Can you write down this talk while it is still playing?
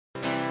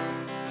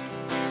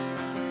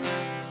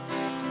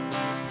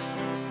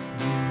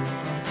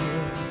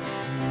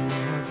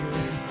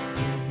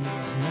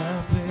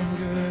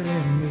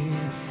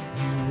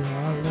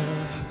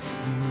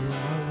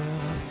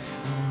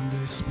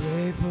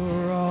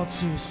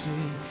to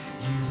sing.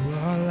 You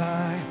are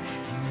light,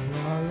 you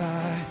are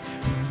light.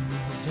 When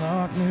the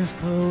darkness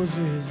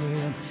closes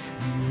in,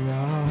 you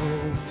are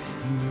hope,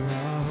 you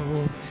are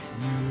hope.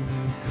 You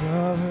have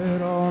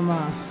covered all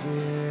my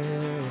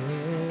sin.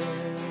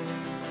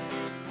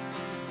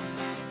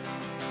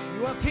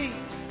 You are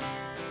peace.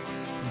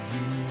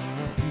 You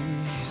are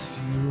peace,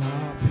 you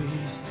are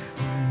peace.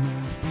 When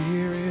my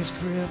fear is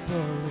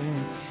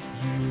crippling,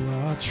 you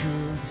are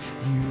true,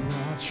 you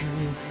are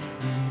true.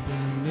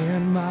 Even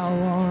in my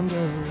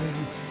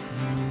wandering,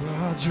 you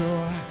are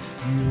joy,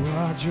 you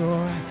are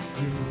joy.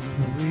 You're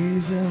the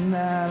reason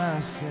that I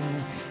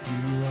sing.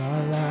 You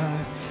are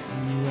life,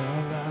 you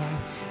are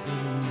life.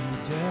 In you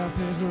death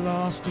has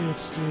lost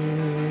its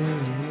sting.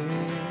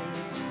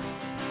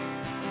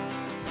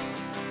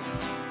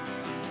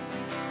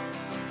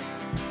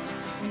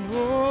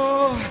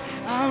 Oh,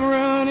 I'm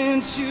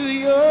running to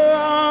your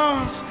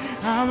arms.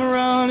 I'm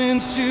running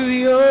to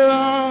your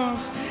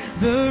arms.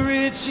 The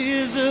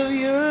riches of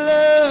your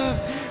love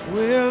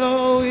will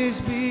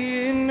always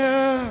be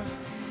enough,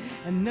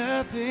 and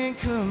nothing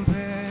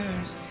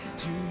compares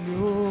to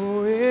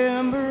your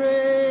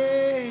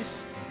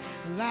embrace.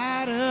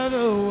 Light of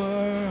the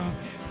world,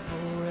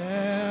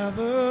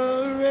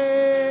 forever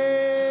reign.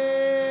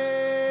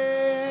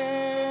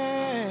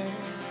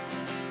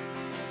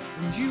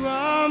 And you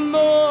are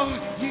more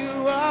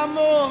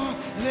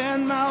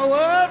than my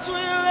words will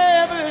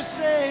ever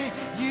say.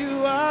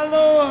 You are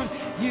Lord,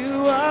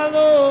 you are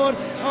Lord.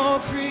 All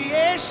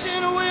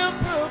creation will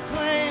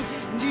proclaim.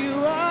 And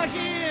you are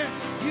here,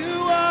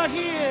 you are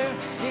here.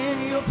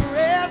 In your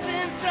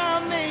presence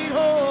I'm made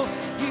whole.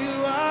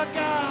 You are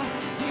God,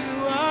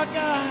 you are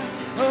God.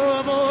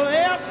 Of all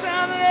else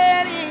I'm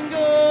letting go.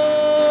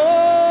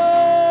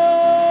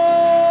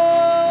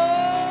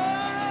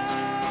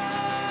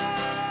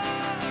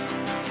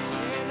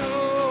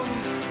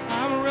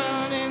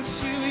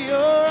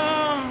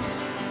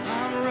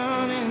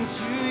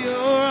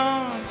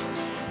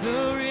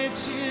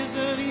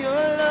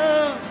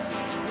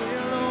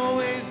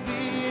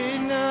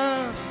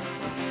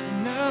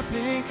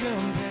 Nothing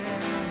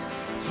compares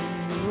to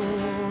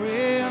your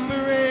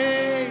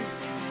embrace,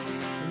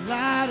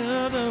 light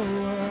of the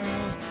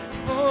world,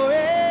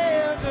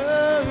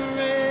 forever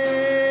reign.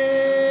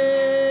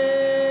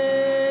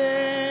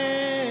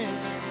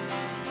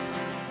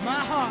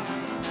 My heart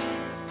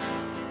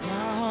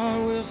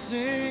will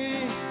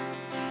sing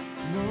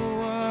no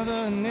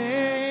other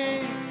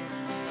name,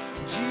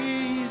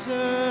 Jesus,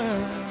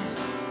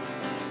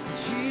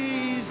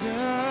 Jesus.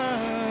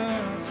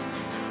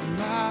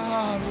 My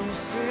heart will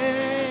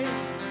sing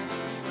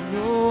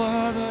no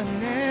other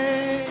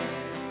name,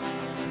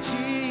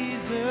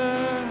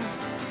 Jesus,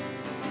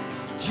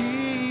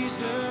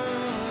 Jesus.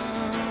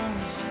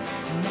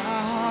 My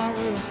heart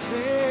will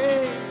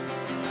sing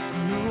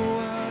no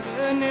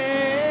other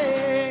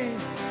name,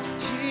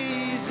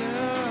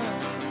 Jesus,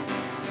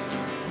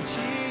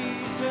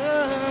 Jesus.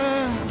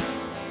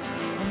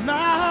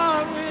 My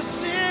heart will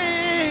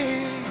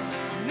sing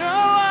no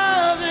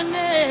other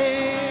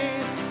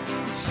name,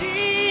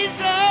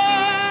 Jesus,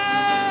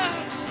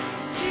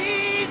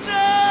 Jesus.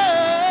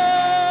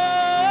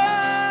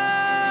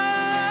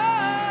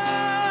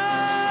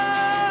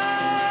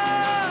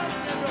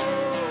 And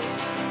oh,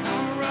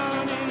 I'm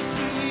running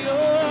to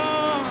your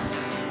arms.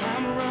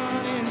 I'm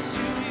running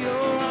to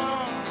your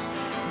arms.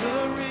 The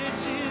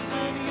riches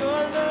of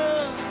your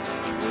love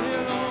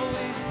will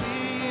always be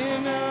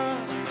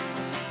enough.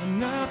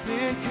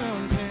 Nothing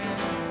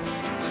compares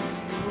to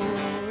your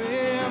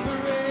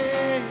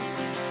embrace.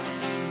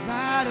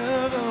 Light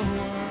of the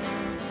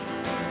world,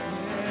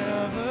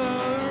 forever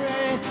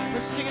reign.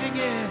 Let's sing it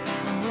again.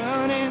 I'm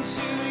running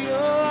to your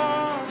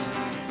arms.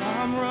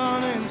 I'm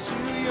running to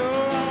your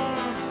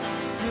arms.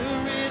 The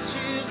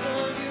riches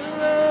of your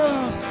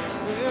love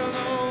will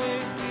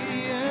always be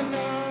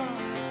enough.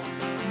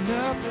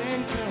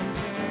 Nothing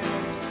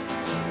compares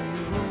to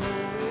your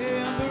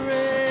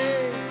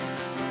embrace.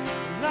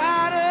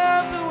 Light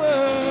of the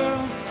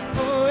world,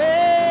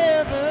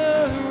 forever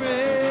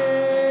reign.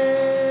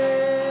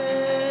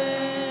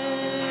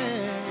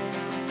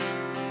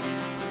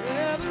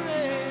 Forever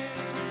reign.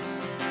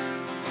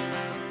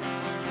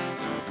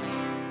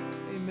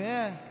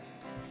 Amen.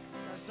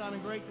 That's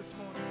sounding great this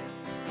morning.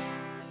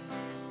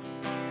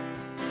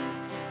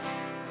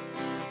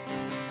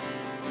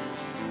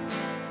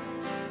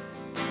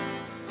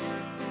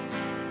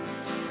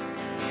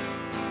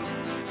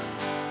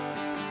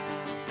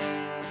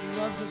 He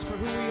loves us for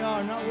who we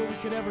are, not what we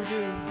could ever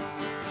do.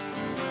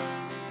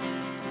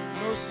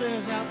 No sin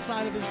is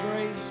outside of his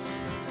grace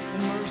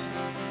and mercy.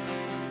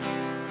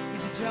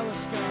 He's a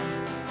jealous God.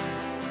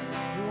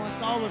 He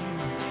wants all of you,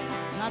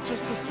 not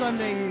just the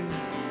Sunday you,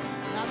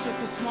 not just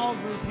the small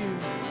group you,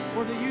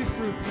 or the youth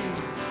group you.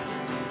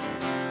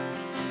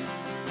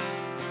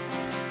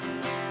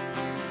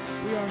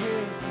 We are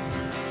his.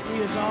 He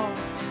is ours.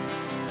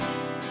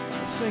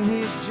 Let's sing, he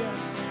is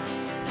jealous.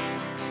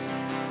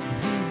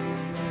 He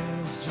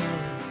is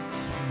jealous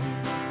for me.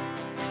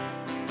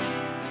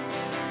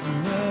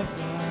 Love's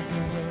like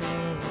a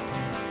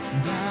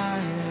hurricane,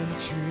 dying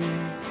tree,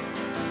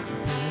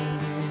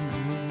 bending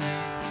beneath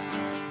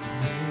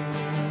the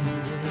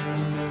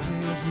wind of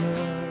His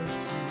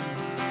mercy.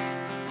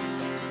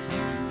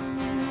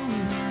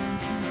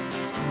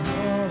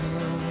 All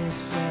of a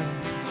sudden,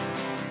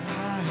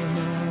 I am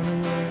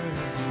unaware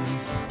of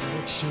these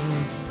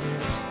afflictions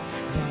pierced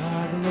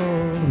by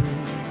glory,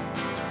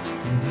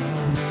 and I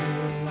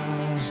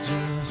realize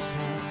just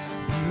how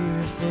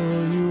beautiful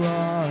You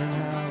are and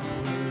how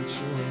great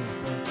Your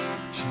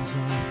affections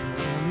are for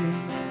me.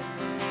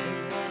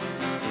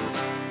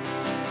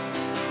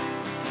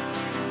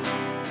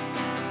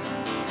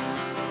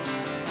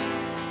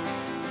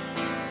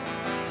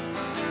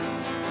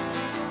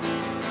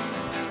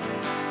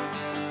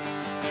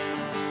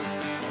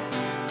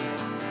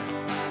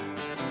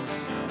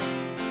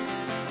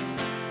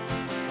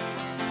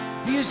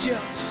 He is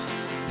jealous.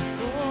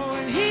 Oh,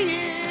 and He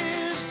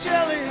is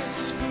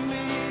jealous for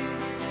me.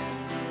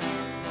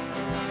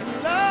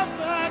 And love's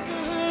like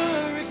a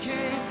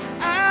hurricane.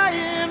 I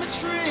am a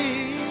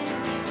tree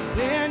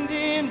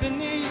bending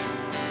beneath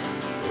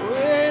the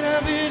weight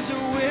of His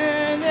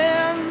wind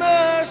and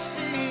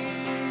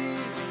mercy.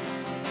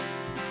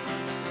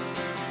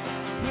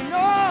 When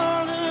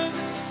all of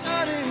a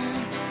sudden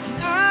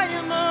I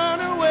am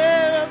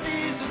unaware of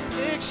these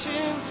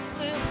afflictions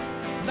eclipsed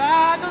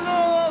by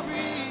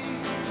glory,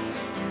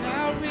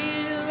 I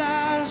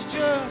realize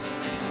just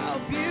how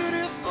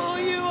beautiful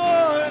You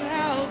are and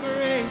how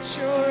great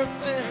Your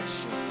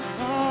affections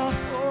are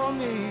for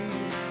me.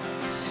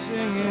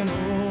 Singing,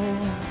 oh,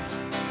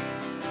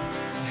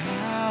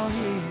 how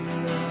He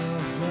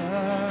loves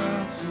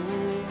us, oh,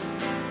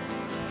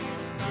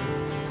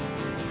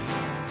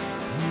 how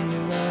He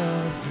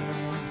loves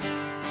us,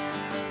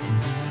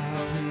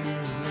 how He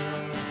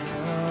loves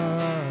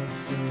us,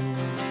 oh.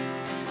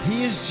 He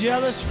is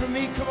jealous for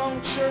me. Come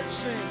on, church,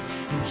 sing.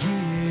 He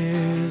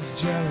is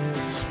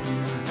jealous for me.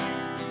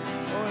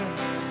 Oh,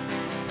 yeah.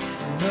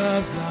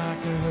 Love's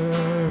like a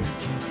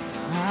hurricane.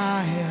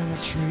 I am a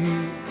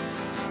tree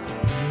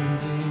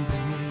bending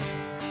beneath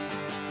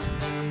the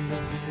weight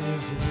of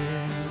His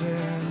wind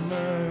and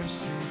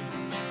mercy.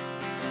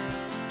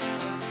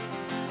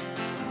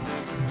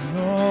 And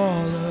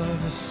all of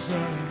a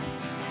sudden,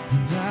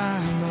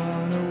 I'm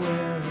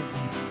unaware of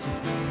these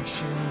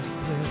afflictions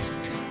eclipsed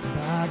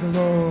by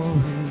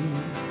glory,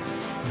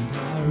 and I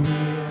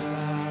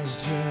realize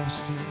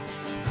just how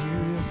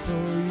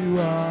beautiful You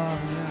are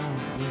and how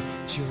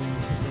great Your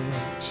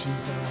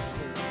affections are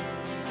for me.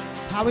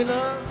 How He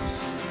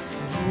loves,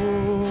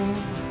 oh,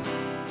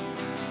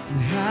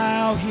 and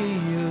how He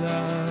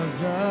loves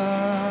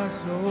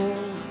us, oh,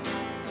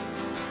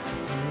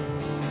 oh,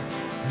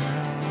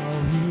 how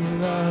He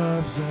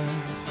loves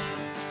us,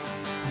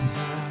 and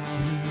how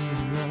He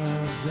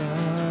loves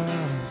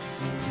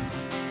us,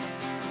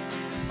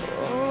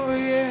 oh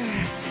yeah,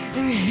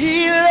 and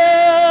He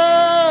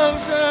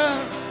loves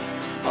us,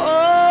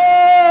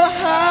 oh,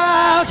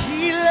 how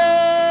He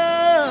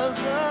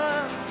loves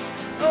us,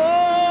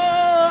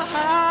 oh,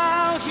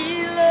 how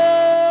He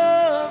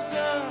loves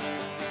us,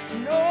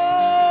 and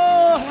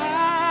oh,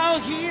 how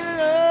He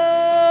loves,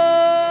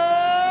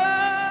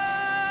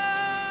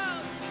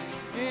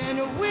 and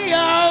we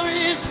are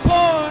His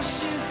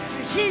portion,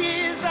 and He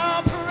is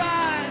our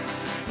prize,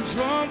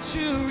 drawn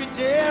to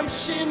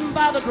redemption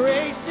by the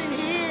grace in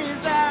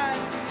His eyes.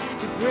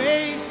 If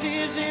grace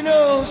is an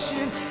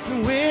ocean,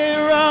 and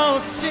we're all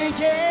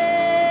sinking,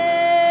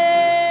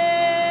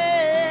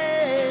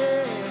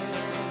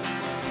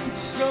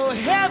 so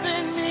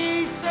heaven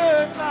meets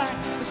earth like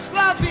a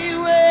sloppy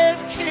wet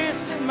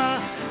kiss, and my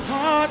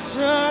heart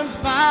turns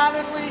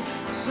violently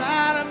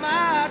inside of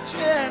my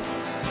chest.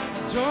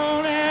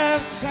 Don't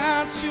have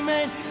time to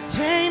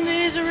maintain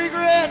these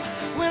regrets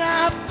when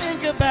I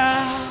think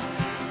about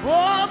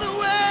all the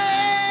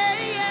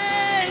way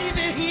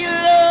that He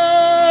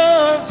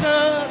loves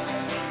us.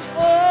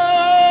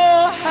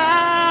 Oh,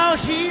 how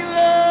He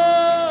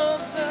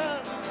loves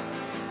us.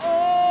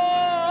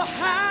 Oh,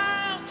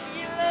 how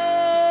He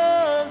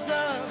loves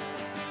us.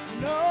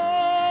 And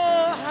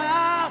oh,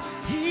 how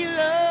He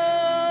loves.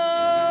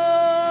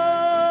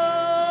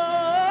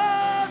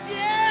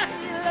 Yeah,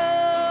 He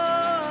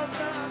loves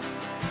us.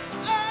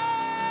 Oh,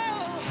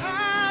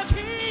 how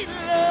He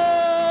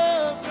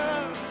loves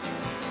us.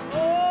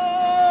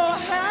 Oh,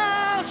 how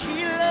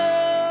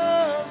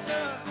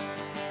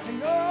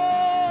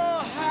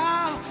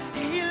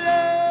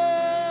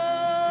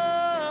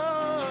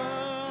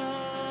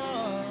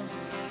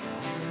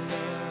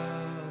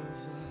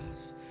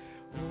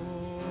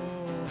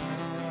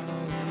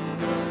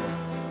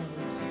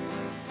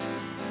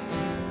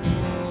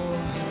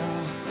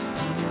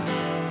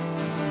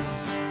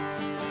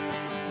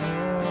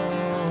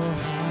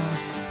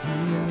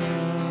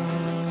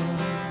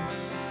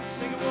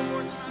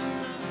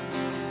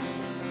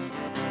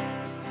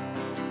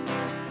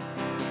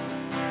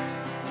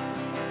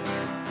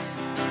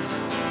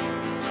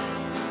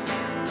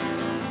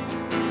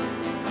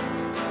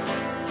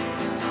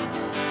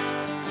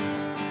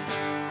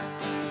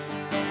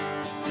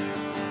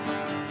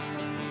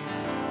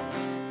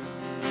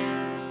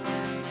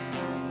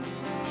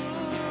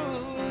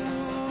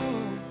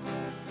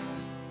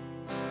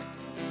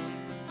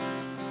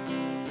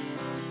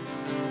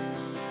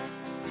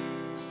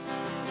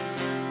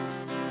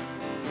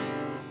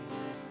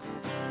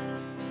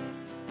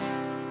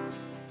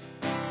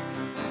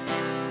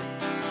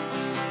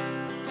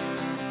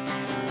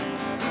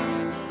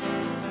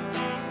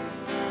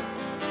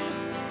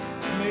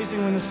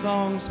amazing when the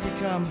songs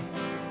become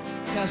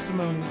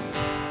testimonies.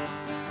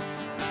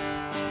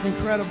 It's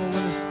incredible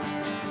when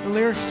the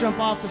lyrics jump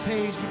off the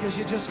page because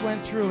you just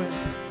went through it,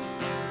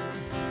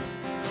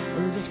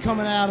 or you're just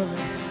coming out of it.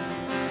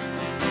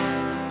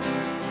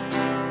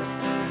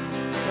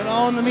 But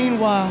all in the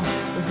meanwhile,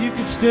 if you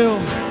could still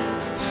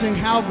sing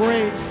how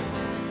great,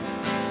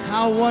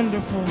 how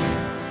wonderful,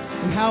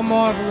 and how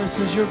marvelous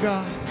is your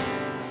God,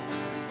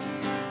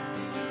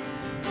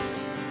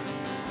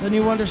 then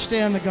you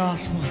understand the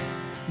gospel.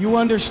 You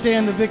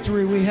understand the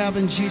victory we have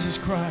in Jesus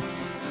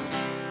Christ.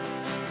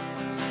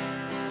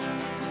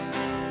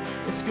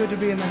 It's good to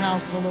be in the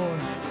house of the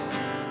Lord.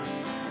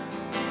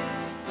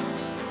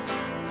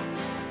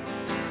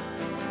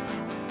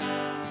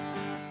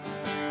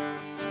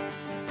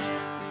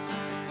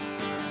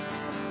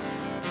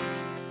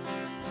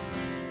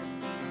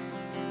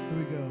 Here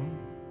we go.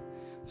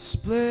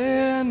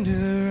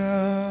 Splendor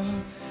of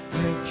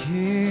the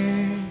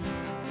King,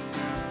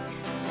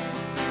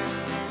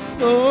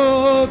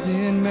 clothed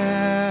in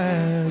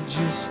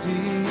majesty,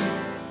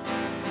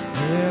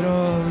 let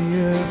all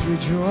the earth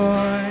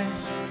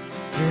rejoice,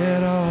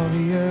 let all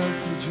the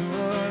earth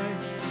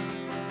rejoice.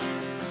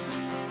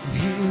 And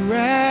he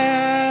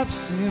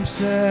wraps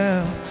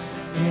himself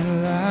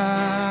in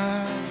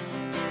light,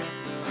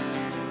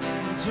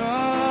 and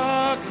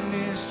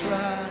darkness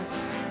tries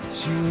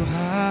to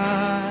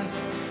hide,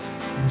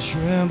 and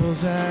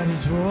trembles at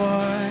his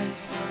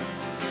voice,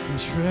 and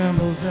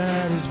trembles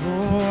at his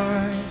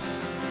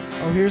voice.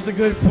 Oh, here's the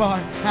good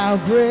part. How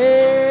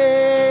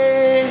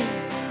great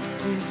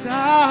is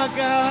our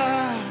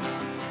God.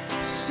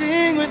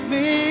 Sing with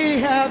me,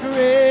 how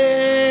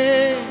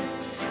great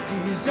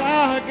is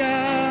our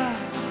God.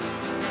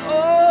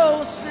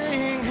 Oh,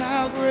 sing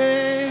how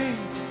great,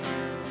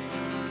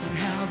 and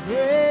how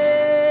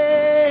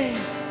great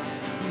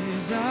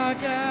is our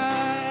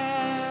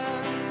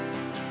God.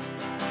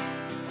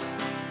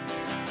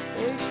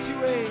 Age to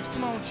age,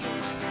 come on,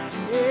 church.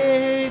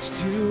 Age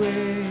to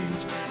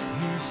age,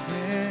 he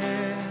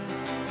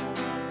stands.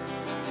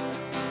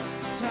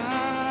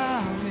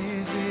 Time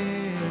is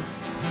in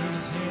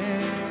his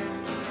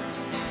hands,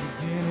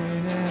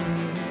 beginning and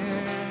the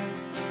end,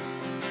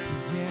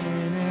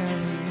 beginning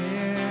and the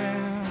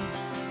end.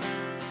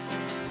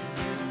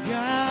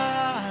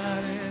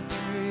 God and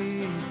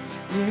three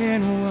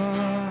in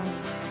one.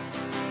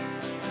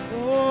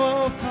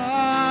 Oh,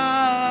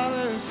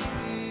 Father,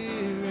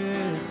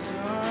 Spirit,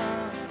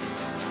 Son,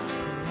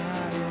 the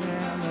Lion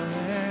and the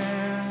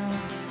Lamb,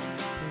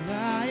 the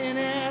Lion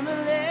and the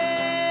Lamb.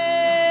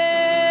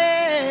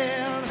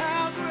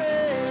 How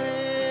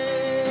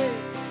great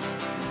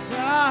is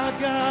our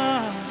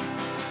God.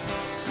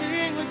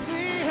 Sing with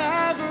me,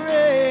 how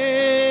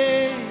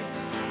great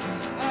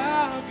is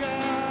our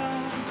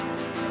God.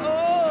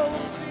 Oh,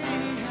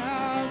 sing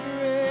how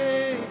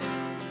great,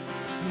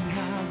 and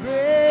how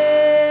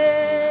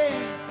great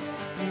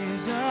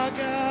is our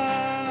God.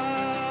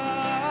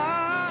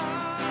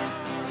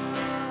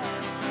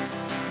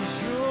 'Cause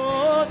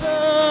you're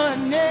the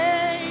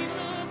name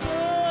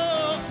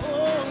above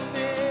all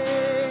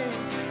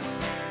names.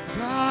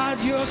 God,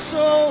 you're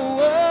so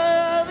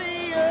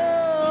worthy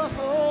of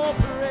all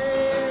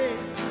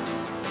praise.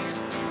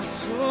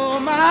 So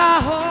my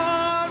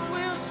heart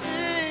will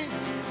sing,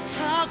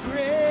 how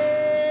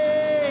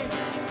great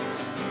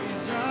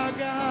is our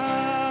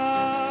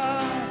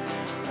God.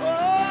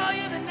 Oh,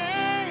 you're the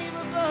name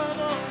above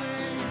all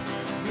names.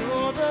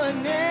 You're the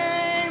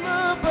name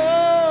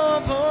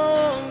above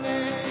all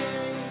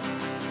names.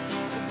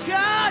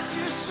 God,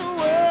 you're so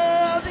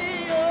worthy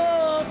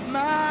of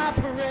my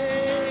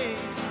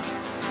praise.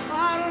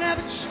 I don't have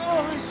a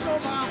choice, so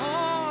my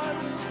heart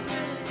will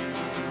sing,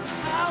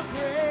 how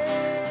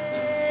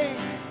great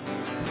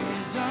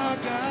is our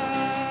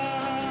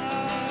God.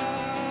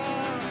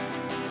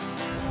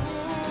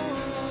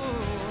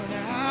 Ooh, and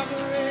how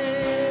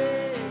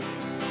great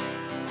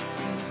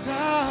is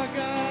our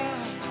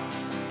God.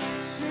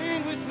 Sing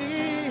with me,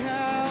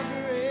 how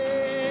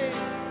great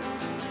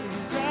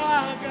is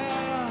our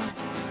God.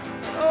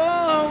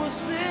 Oh, we'll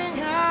sing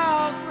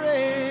how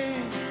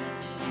great,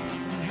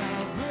 and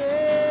how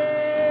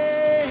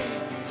great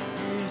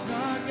is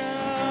our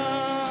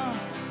God.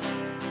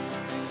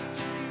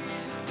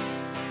 Jesus,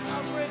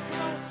 how great,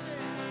 come on,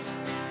 sing.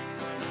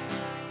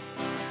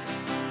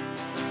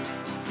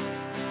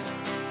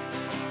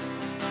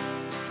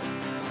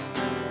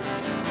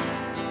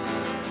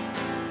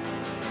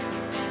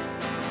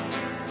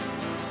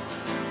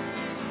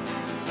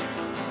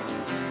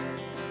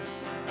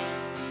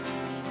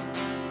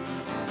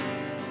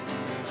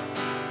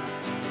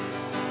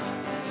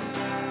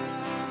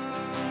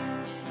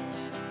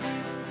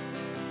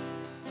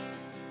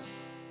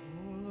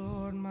 Oh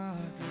Lord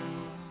my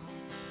God,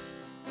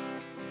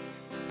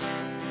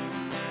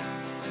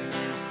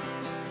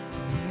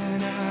 when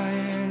I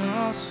in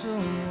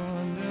awesome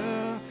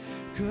wonder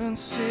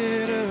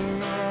consider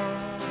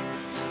all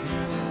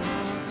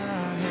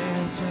thy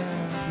hands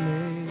have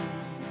made,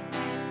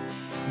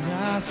 and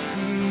I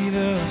see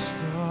the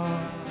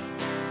stars,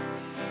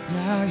 and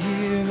I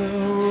hear the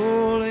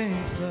rolling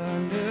thunder.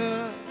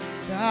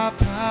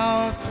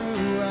 power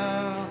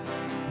throughout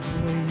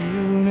the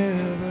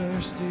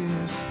universe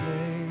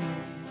displayed.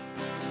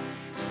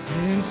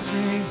 Then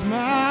sings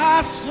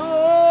my soul,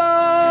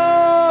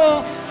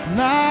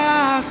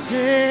 my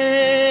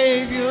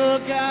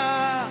Savior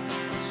God,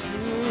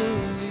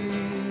 truly.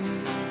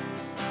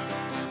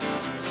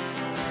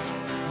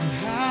 And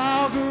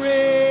how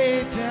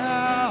great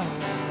thou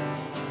art,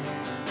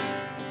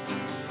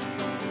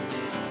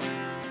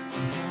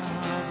 and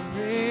how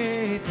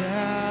great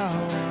thou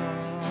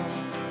art.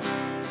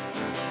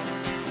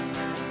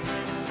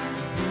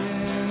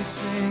 Then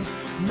sings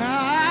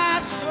my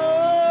soul,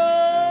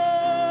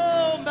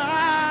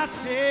 my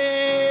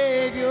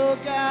Savior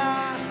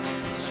God,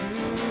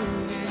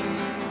 truly.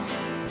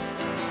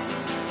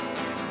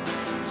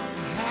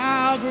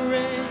 How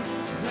great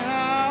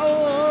thou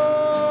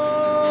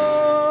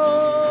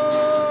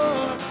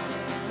art,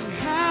 and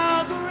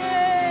how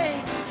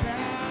great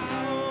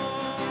thou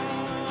art.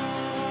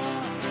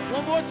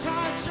 One more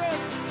time,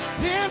 church.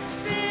 Then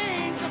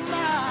sings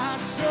my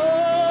soul,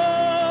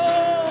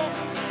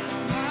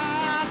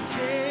 my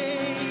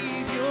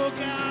Savior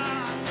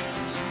God,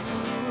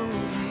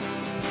 truly.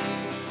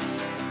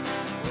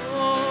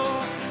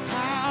 Oh,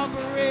 how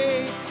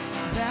great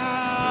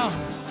thou art.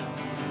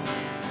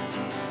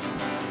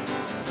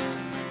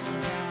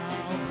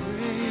 How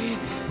great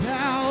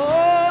thou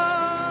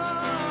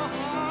art.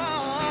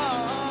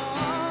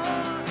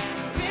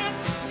 Then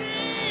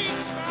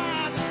sings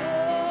my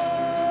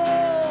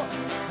soul,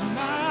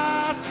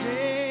 my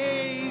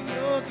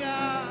Savior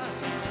God,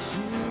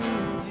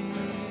 truly.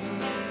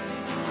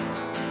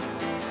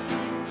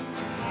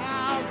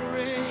 How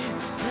great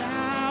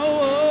thou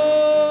art.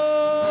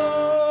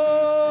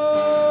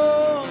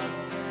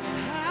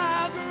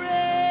 How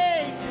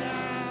great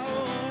thou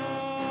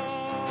art.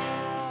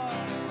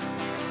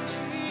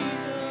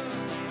 Jesus,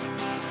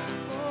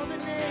 oh, the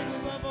name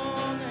above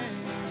all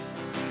names.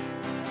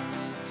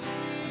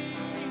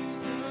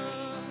 Jesus,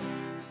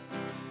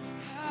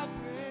 how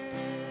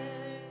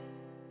great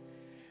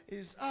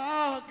is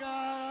our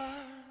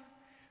God.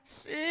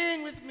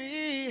 Sing with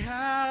me,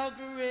 how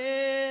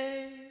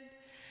great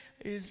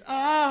is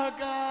our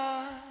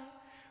God.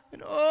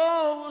 And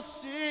oh, we'll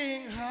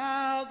sing,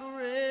 how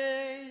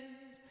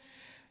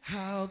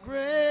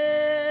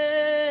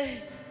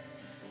great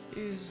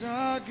is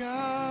our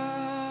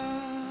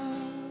God.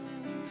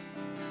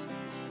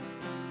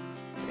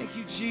 Thank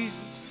you,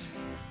 Jesus.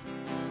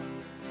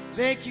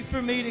 Thank you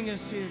for meeting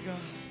us here, God.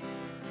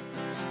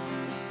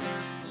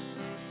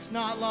 It's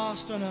not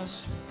lost on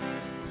us.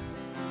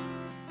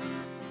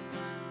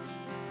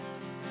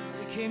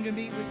 We came to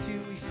meet with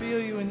you. We feel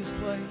you in this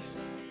place.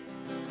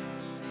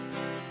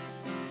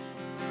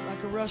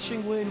 Like a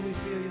rushing wind, we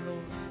feel you,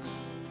 Lord.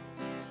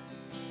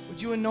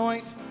 Would you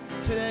anoint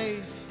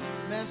today's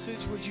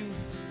message? Would you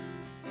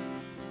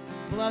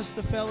bless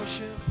the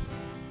fellowship?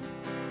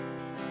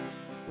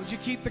 Would you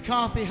keep the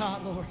coffee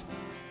hot, Lord?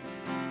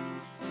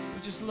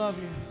 We just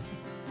love you.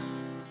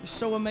 You're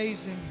so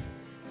amazing.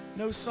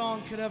 No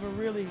song could ever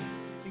really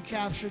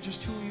capture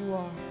just who you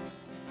are.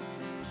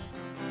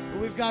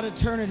 But we've got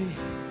eternity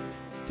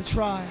to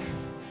try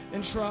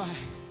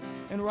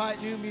and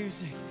write new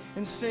music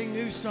and sing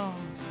new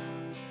songs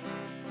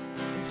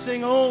and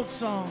sing old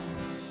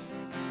songs.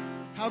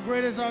 How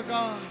great is our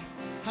God.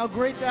 How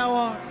great thou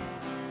art.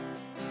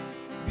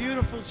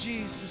 Beautiful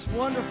Jesus,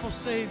 wonderful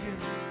Savior,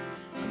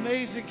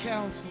 amazing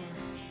Counselor.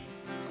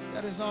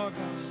 That is our God.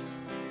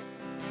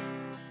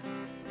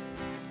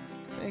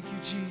 Thank you,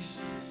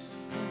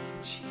 Jesus. Thank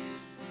you,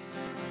 Jesus.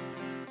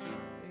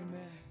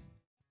 Amen.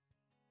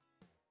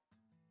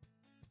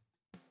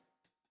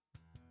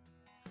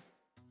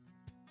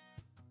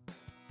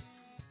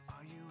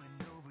 Are you in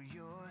over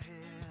your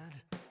head?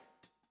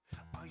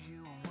 Are you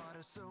in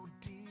water so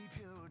deep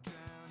you're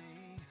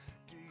drowning?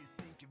 Do you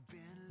think you've been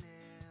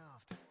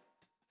left?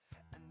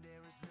 And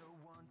there is no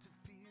one to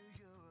feel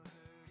you're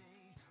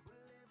hurting? Well,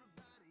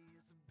 everybody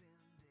has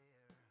been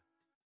there.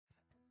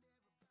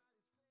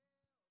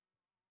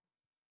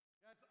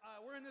 Guys,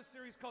 we're in this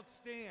series called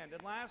Stand,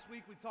 and last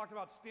week we talked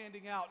about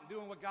standing out and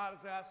doing what God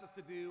has asked us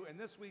to do, and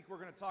this week we're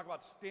going to talk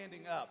about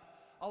standing up.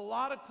 A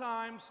lot of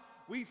times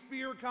we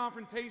fear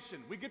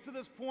confrontation. We get to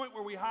this point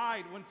where we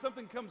hide when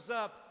something comes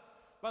up.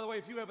 By the way,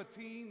 if you have a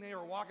teen, they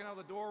are walking out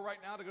the door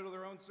right now to go to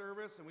their own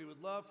service, and we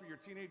would love for your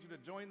teenager to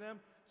join them.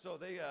 So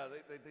they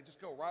just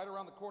go right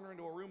around the corner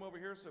into a room over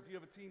here. So if you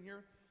have a teen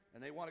here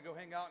and they want to go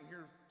hang out and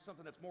hear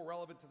something that's more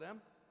relevant to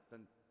them,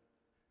 then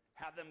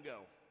have them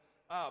go.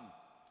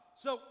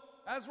 So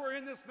as we're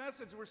in this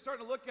message, we're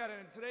starting to look at it,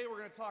 and today we're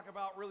going to talk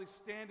about really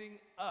standing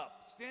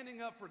up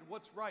for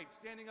what's right,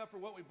 standing up for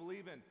what we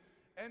believe in.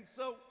 And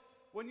so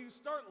when you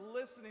start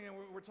listening, and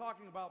we're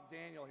talking about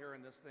Daniel here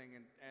in this thing,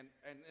 and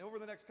over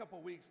the next couple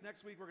of weeks,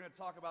 next week we're going to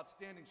talk about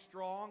standing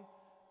strong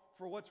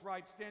for what's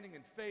right, standing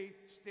in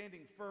faith,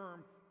 standing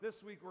firm.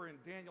 This week we're in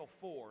Daniel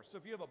 4. So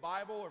if you have a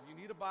Bible, or if you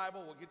need a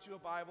Bible, we'll get you a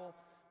Bible.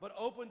 But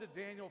open to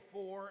Daniel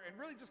 4 and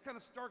really just kind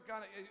of start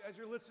as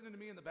you're listening to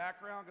me in the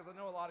background, because I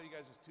know a lot of you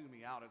guys just tune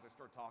me out as I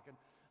start talking.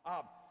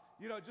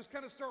 just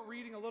kind of start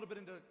reading a little bit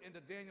into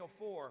Daniel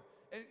 4.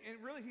 And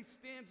really, he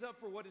stands up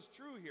for what is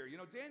true here.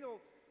 Daniel,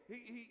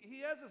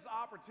 he has this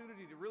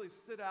opportunity to really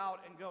sit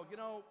out and go,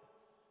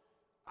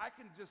 I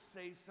can just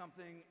say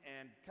something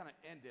and kind of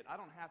end it. I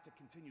don't have to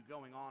continue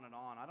going on and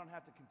on. I don't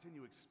have to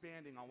continue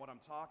expanding on what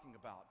I'm talking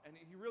about. And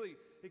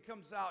he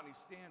comes out and he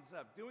stands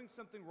up. Doing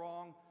something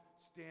wrong,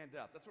 stand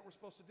up. That's what we're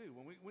supposed to do.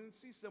 When we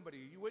see somebody,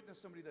 you witness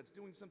somebody that's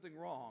doing something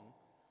wrong,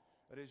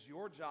 it is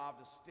your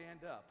job to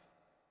stand up.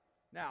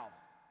 Now,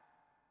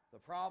 the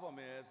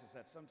problem is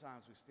that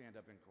sometimes we stand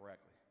up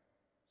incorrectly.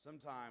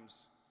 Sometimes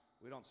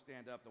we don't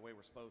stand up the way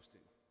we're supposed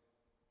to.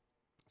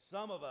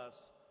 Some of us,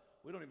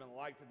 we don't even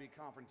like to be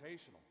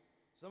confrontational.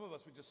 Some of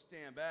us, we just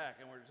stand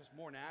back and we're just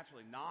more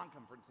naturally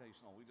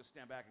non-confrontational. We just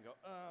stand back and go,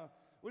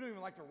 we don't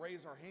even like to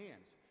raise our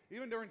hands.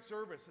 Even during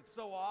service, it's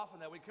so often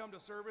that we come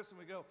to service and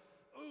we go,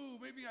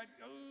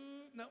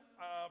 no,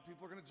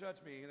 people are going to judge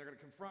me and they're going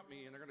to confront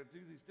me and they're going to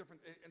do these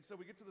different, and so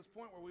we get to this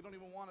point where we don't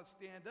even want to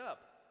stand up.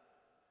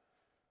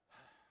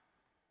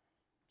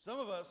 Some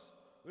of us,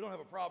 we don't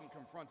have a problem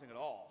confronting at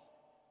all.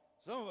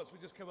 Some of us, we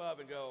just come up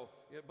and go,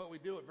 but we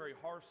do it very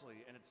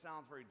harshly, and it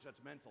sounds very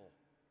judgmental.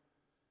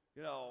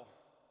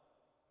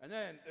 And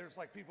then there's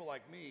like people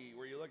like me,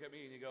 where you look at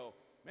me and you go,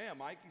 man,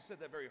 Mike, you said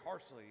that very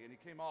harshly, and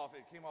it came off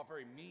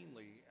very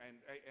meanly, and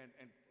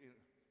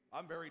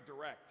I'm very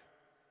direct.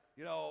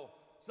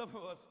 Some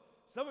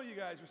of you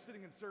guys are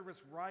sitting in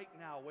service right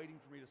now waiting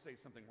for me to say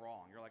something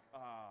wrong. You're like,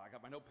 I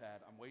got my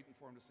notepad. I'm waiting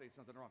for him to say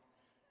something wrong.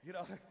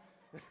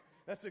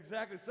 That's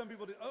exactly, some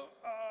people do,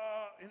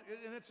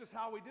 and it's just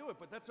how we do it,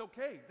 but that's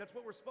okay. That's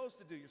what we're supposed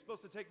to do. You're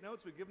supposed to take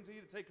notes. We give them to you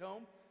to take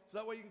home, so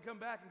that way you can come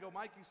back and go,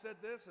 Mike, you said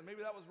this, and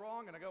maybe that was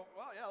wrong, and I go,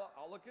 well, yeah,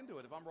 I'll look into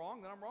it. If I'm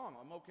wrong, then I'm wrong.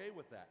 I'm okay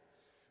with that.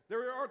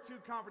 There are two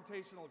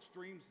confrontational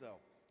extremes,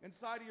 though.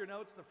 Inside of your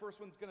notes, the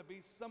first one's going to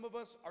be, some of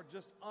us are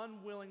just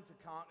unwilling to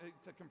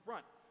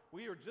confront.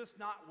 We are just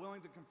not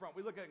willing to confront.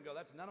 We look at it and go,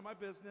 that's none of my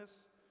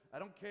business. I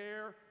don't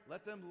care.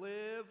 Let them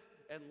live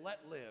and let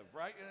live,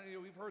 right?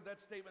 We've heard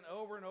that statement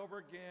over and over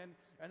again,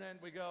 and then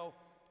we go,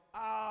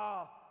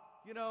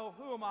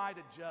 who am I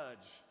to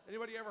judge?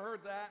 Anybody ever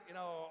heard that?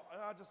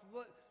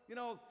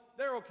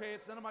 They're okay.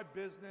 It's none of my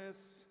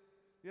business.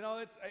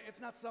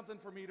 It's not something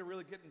for me to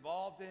really get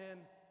involved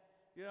in.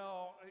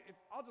 If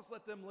I'll just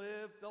let them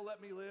live, they'll let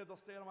me live, they'll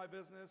stay out of my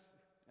business,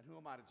 and who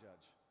am I to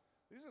judge?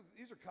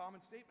 These are common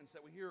statements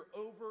that we hear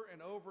over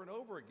and over and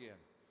over again.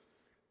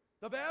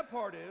 The bad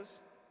part is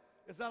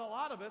that a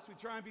lot of us, we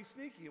try and be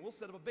sneaky, and we'll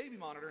set up a baby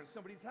monitor in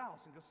somebody's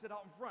house and go sit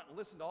out in front and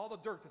listen to all the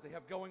dirt that they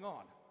have going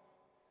on.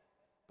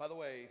 By the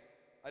way,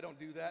 I don't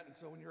do that, and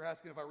so when you're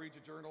asking if I read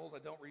your journals, I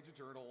don't read your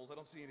journals. I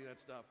don't see any of that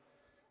stuff.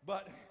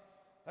 But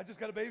I just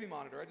got a baby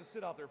monitor. I just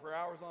sit out there for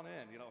hours on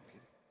end,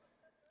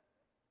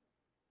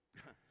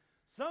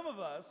 Some of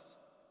us,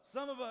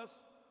 and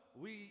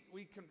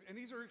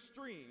these are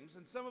extremes,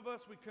 and some of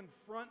us, we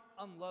confront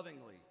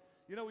unlovingly.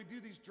 We do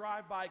these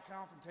drive-by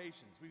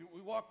confrontations.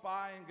 We walk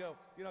by and go,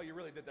 you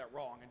really did that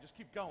wrong, and just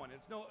keep going.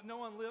 There's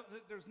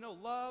no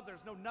love,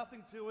 there's no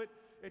nothing to it.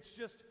 It's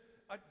just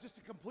a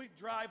complete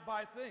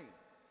drive-by thing.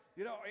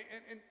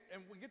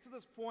 And we get to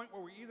this point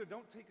where we either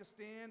don't take a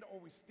stand or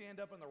we stand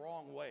up in the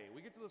wrong way.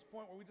 We get to this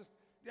point where we just,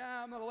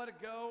 I'm going to let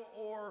it go,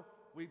 or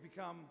we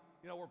become,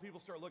 where people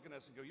start looking at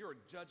us and go, you're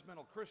a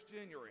judgmental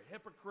Christian, you're a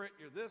hypocrite,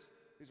 you're this.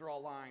 These are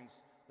all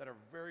lines that are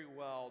very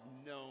well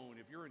known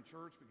if you're in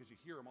church, because you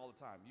hear them all the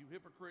time. You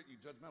hypocrite, you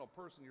judgmental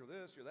person, you're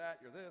this, you're that,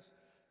 you're this.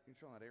 Can you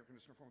turn on that air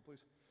conditioner for me,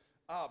 please?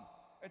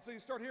 And so you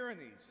start hearing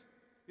these.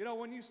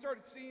 When you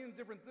start seeing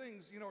different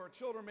things, our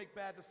children make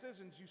bad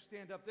decisions, you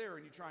stand up there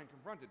and you try and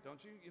confront it,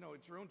 don't you?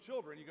 It's your own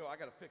children. You go, I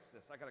got to fix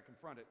this. I got to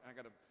confront it, and I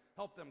got to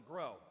help them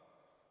grow.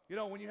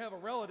 When you have a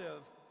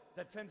relative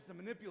that tends to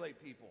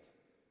manipulate people,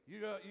 you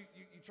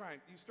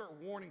start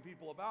warning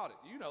people about it.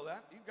 You know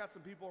that. You've got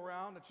some people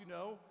around that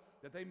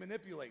they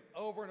manipulate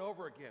over and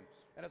over again.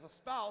 And as a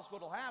spouse,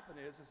 what'll happen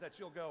is that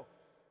you'll go,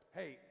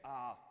 hey,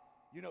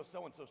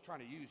 so-and-so's trying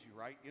to use you,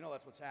 right?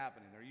 That's what's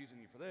happening. They're using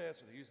you for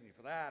this, or they're using you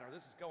for that, or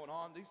this is going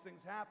on. These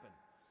things happen.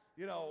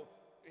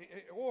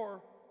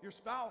 Or your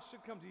spouse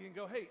should come to you and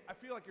go, hey, I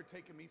feel like you're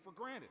taking me for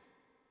granted.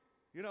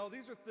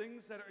 These are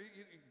things that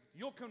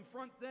you'll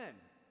confront then.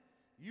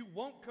 You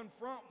won't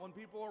confront when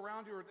people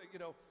around you are,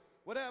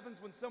 what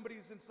happens when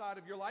somebody's inside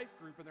of your life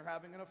group and they're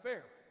having an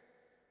affair?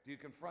 Do you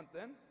confront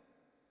then?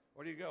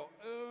 Or do you go,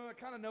 I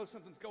kind of know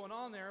something's going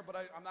on there, but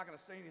I'm not going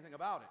to say anything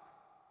about it?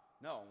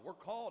 No, we're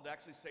called to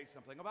actually say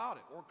something about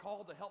it. We're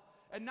called to help,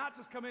 and not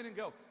just come in and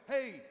go,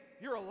 hey,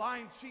 you're a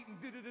lying, cheating,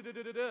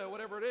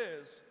 whatever it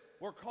is.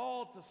 We're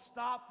called to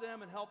stop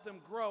them and help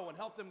them grow and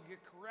help them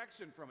get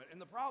correction from it.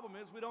 And the problem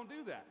is we don't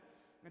do that.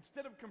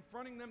 Instead of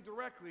confronting them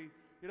directly,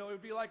 it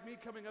would be like me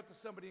coming up to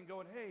somebody and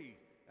going, hey,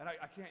 and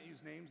I can't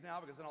use names now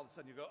because then all of a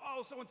sudden you go,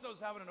 oh,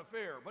 so-and-so's having an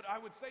affair. But I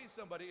would say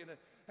somebody,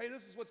 hey,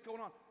 this is what's going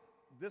on.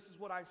 This is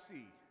what I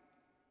see.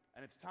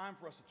 And it's time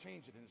for us to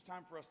change it, and it's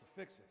time for us to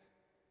fix it.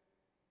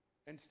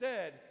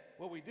 Instead,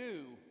 what we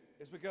do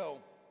is we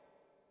go,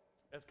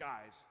 as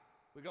guys,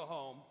 we go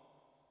home,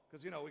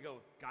 because, we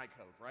go guy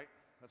code, right?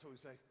 That's what we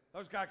say.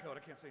 There's guy code. I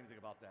can't say anything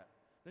about that.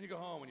 Then you go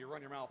home and you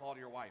run your mouth all to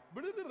your wife.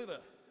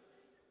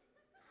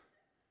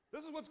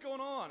 This is what's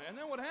going on. And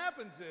then what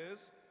happens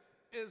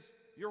is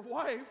your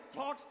wife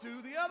talks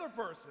to the other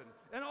person.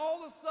 And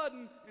all of a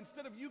sudden,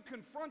 instead of you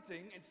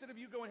confronting, instead of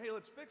you going, hey,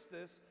 let's fix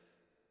this,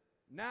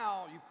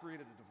 now you've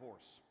created a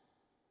divorce.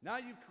 Now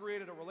you've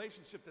created a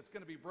relationship that's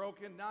going to be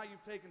broken. Now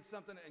you've taken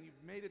something and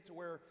you've made it to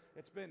where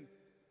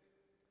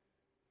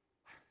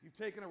you've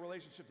taken a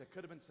relationship that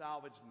could have been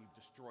salvaged and you've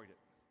destroyed it.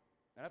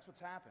 And that's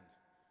what's happened.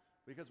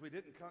 Because we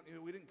didn't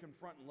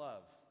confront in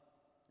love.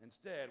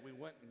 Instead, we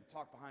went and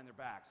talked behind their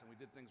backs and we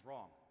did things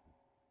wrong.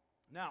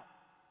 Now,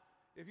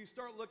 if you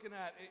start looking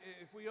at,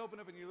 if we open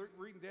up and you're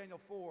reading Daniel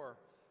 4,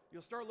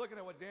 you'll start looking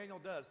at what Daniel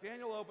does.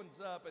 Daniel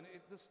opens up, and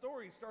the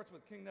story starts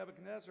with King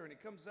Nebuchadnezzar, and he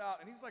comes out,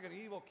 and he's like an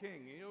evil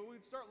king. You know,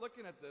 we'd start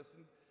looking at this,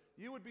 and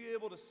you would be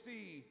able to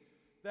see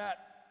that,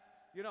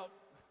 you know,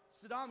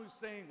 Saddam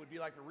Hussein would be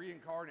like the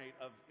reincarnate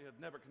of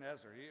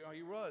Nebuchadnezzar.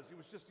 He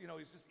was just, you know,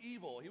 he's just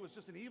evil. He was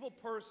just an evil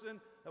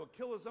person that would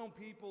kill his own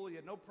people. He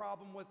had no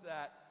problem with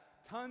that.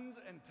 Tons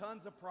and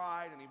tons of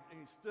pride, and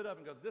he stood up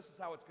and goes, this is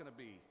how it's going to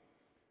be.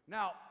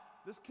 Now,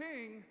 this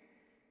king,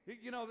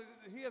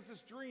 he has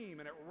this dream,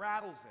 and it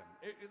rattles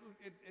him.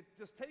 It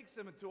just takes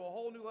him into a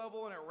whole new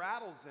level, and it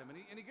rattles him.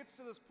 And he gets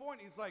to this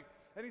point, he's like,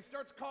 and he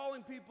starts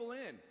calling people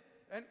in.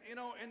 And, you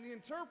know, and the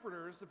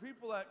interpreters, the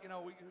people that, you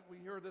know, we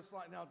hear this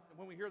line now,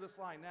 when we hear this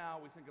line now,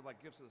 we think of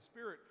like gifts of the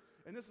Spirit.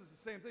 And this is the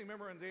same thing.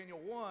 Remember in Daniel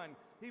 1,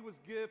 he was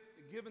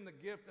given the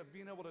gift of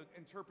being able to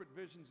interpret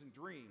visions and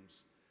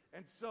dreams.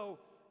 And so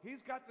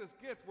he's got this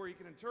gift where he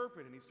can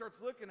interpret, and he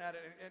starts looking at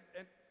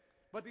it,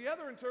 but the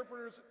other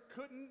interpreters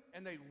couldn't,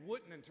 and they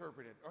wouldn't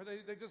interpret it. Or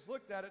they just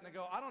looked at it and they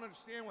go, I don't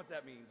understand what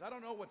that means. I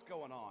don't know what's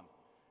going on.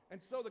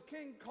 And so the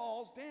king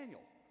calls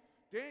Daniel.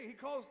 He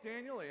calls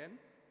Daniel in,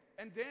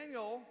 and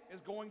Daniel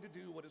is going to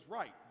do what is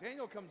right.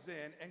 Daniel comes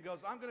in and goes,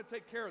 I'm going to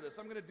take care of this.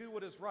 I'm going to do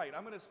what is right.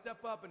 I'm going to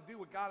step up and do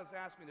what God has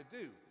asked me to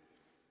do.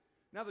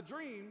 Now the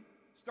dream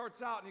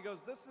starts out, and he goes,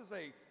 this is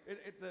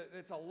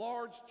it's a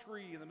large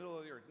tree in the middle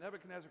of the earth.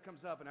 Nebuchadnezzar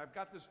comes up, and I've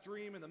got this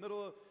dream in the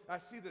middle of, I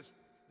see this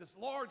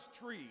large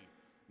tree.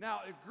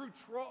 Now, it grew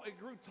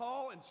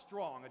tall and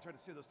strong. I tried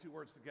to say those two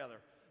words together.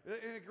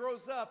 And it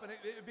grows up, and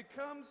it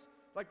becomes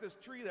like this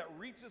tree that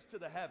reaches to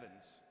the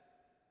heavens.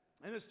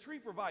 And this tree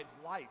provides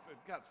life. It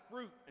got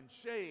fruit and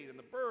shade, and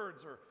the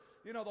birds are,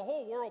 you know, the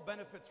whole world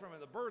benefits from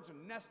it. The birds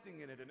are nesting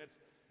in it, and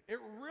it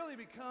really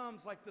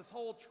becomes like this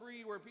whole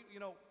tree where people, you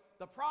know,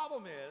 the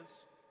problem is,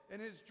 in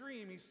his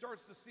dream, he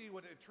starts to see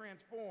what it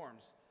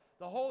transforms.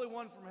 The Holy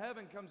One from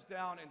heaven comes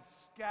down and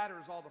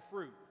scatters all the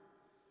fruit.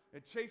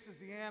 It chases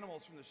the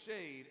animals from the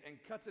shade and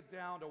cuts it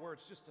down to where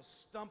it's just a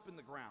stump in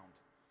the ground.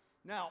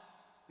 Now,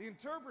 the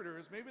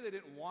interpreters, maybe they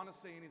didn't want to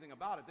say anything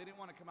about it. They didn't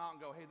want to come out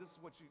and go, hey, this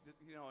is what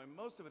you know, and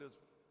most of it is,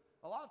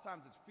 a lot of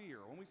times it's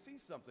fear. When we see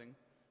something,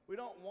 we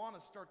don't want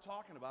to start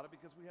talking about it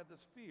because we have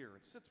this fear.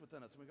 It sits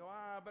within us, and we go,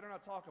 I better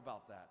not talk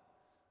about that.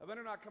 I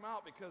better not come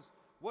out because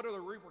what are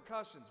the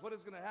repercussions? What is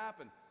going to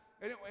happen?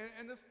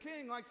 And this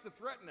king likes to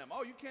threaten them.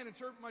 Oh, you can't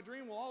interpret my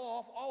dream? Well,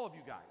 I'll off all of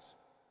you guys.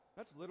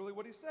 That's literally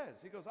what he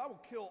says. He goes, I will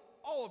kill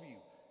all of you.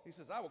 He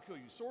says, I will kill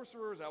you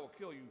sorcerers. I will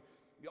kill you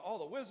all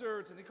the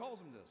wizards. And he calls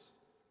them this.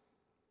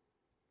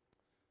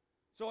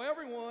 So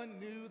everyone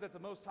knew that the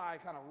Most High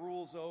kind of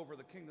rules over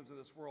the kingdoms of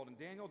this world. And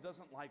Daniel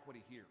doesn't like what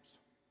he hears.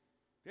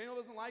 Daniel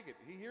doesn't like it.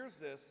 He hears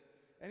this.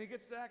 And he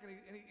gets back and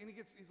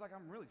he's like,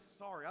 I'm really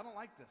sorry. I don't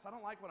like this. I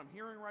don't like what I'm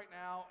hearing right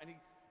now.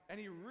 And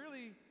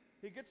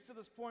he gets to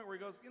this point where he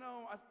goes, you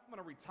know, I'm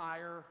going to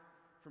retire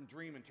from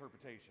dream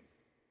interpretation.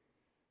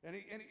 And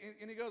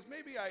he goes,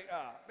 maybe I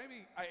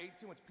ate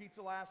too much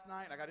pizza last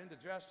night and I got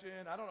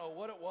indigestion. I don't know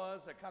what it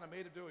was that kind of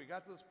made it do it. He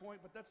got to this point,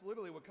 but that's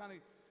literally what kind of,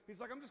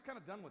 he's like, I'm just kind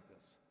of done with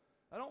this.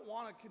 I don't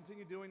want to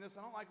continue doing this.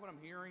 I don't like what I'm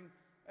hearing.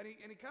 And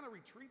he kind of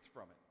retreats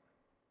from it.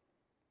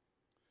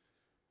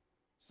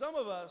 Some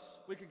of us,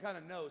 we can kind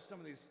of know some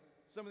of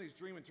these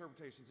dream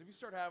interpretations. If you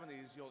start having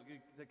these,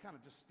 they kind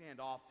of just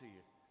stand off to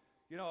you.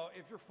 You know,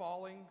 if you're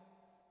falling,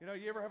 you know,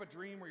 you ever have a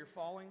dream where you're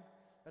falling?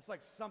 That's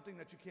like something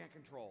that you can't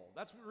control.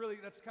 That's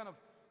kind of,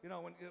 you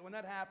know, when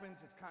that happens,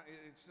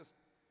 it's just,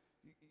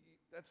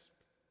 that's,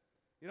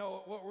 you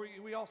know, what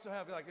we also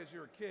have, like, as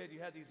you're a kid, you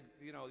had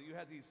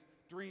these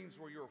dreams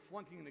where you were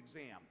flunking an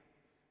exam.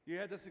 You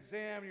had this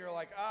exam, and you're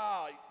like,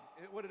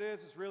 what it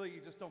is really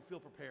you just don't feel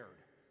prepared.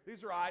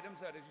 These are items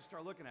that as you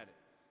start looking at it,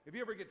 if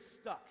you ever get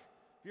stuck,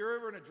 if you're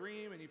ever in a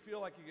dream and you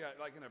feel like you got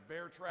like in a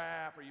bear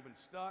trap or you've been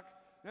stuck,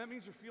 that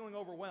means you're feeling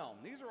overwhelmed.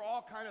 These are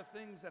all kind of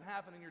things that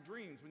happen in your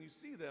dreams. When you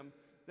see them,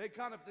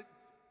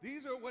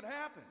 these are what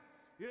happen.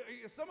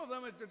 Some of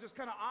them are just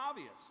kind of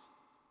obvious.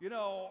 You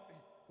know,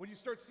 when you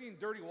start seeing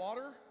dirty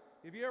water,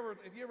 if you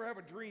ever have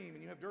a dream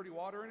and you have dirty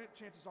water in it,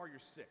 chances are you're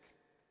sick.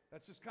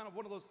 That's just kind of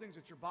one of those things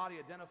that's your body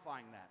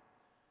identifying that.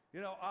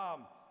 You know,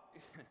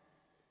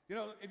 you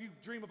know, if you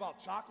dream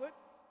about chocolate,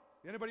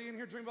 anybody in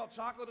here dream about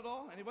chocolate at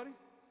all? Anybody?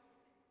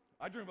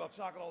 I dream about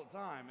chocolate all the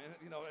time, and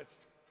you know,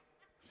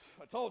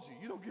 I told you,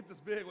 you don't get this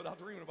big without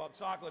dreaming about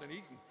chocolate and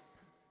eating.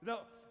 You know,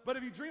 But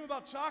if you dream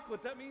about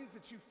chocolate, that means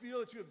that you feel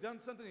that you have done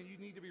something and you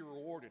need to be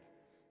rewarded.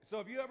 So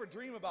if you ever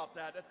dream about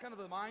that, that's kind of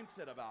the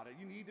mindset about it.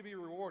 You need to be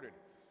rewarded.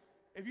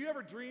 If you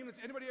ever dream that,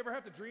 anybody ever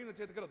have to dream that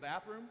you have to go to the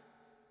bathroom?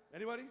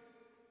 Anybody?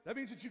 That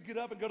means that you get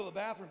up and go to the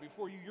bathroom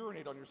before you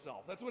urinate on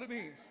yourself. That's what it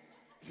means.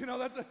 You know,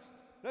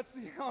 that's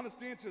the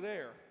honest answer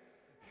there.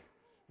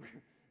 You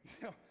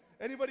know,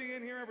 anybody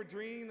in here ever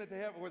dream that they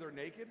have where they're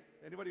naked?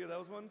 Anybody of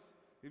those ones?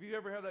 If you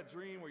ever have that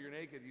dream where you're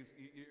naked,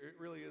 it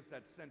really is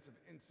that sense of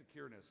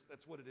insecureness.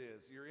 That's what it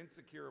is. You're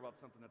insecure about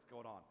something that's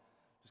going on.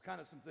 Just kind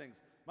of some things.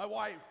 My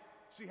wife,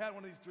 she had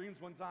one of these dreams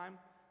one time.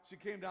 She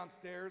came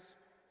downstairs.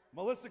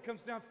 Melissa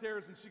comes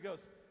downstairs and she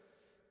goes,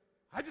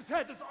 I just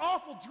had this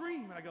awful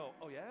dream. And I go,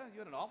 oh yeah, you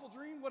had an awful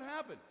dream? What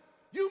happened?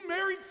 You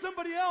married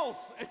somebody else.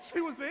 And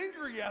she was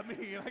angry at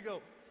me. And I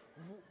go,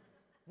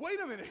 wait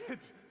a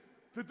minute.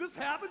 Did this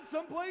happen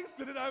someplace?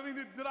 Did I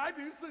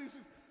do something?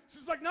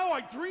 She's like, no,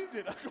 I dreamed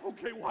it. I go,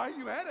 okay, why are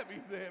you mad at me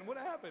then? What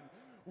happened?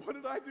 What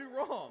did I do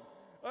wrong?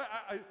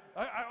 I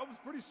was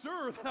pretty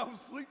sure that I was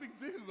sleeping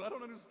too. I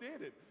don't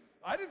understand it.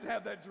 I didn't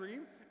have that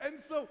dream.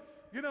 And so,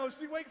 you know,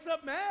 she wakes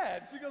up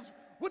mad. She goes,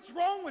 what's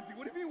wrong with you?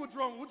 What do you mean what's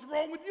wrong? What's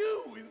wrong with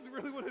you? Is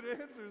really what it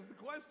answers the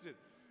question.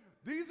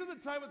 These are the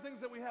type of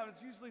things that we have.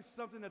 It's usually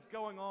something that's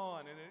going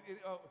on. And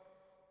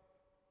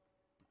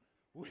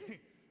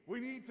we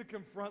need to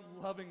confront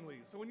lovingly.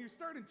 So when you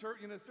start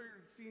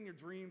seeing your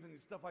dreams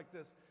and stuff like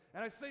this,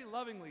 and I say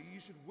lovingly,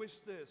 you should wish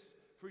this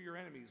for your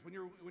enemies. When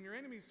your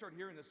enemies start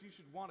hearing this, you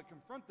should want to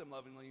confront them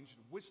lovingly, and you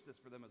should wish this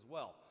for them as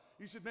well.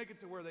 You should make it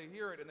to where they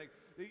hear it, and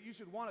you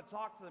should want to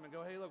talk to them and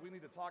go, hey, look, we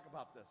need to talk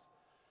about this.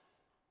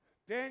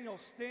 Daniel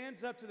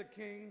stands up to the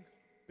king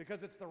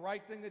because it's the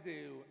right thing to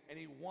do, and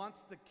he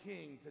wants the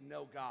king to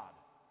know God.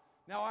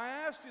 Now, I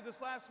asked you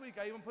this last week.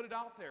 I even put it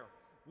out there.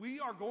 We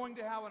are going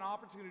to have an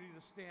opportunity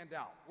to stand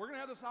out. We're going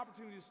to have this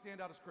opportunity to stand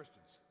out as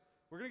Christians.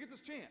 We're going to get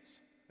this chance.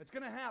 It's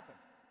going to happen.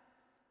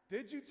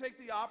 Did you take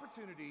the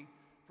opportunity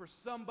for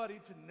somebody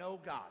to know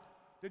God?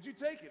 Did you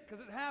take it?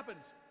 Because it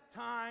happens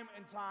time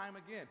and time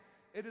again.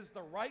 It is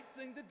the right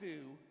thing to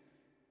do.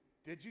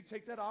 Did you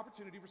take that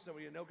opportunity for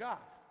somebody to know God?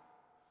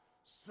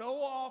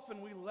 So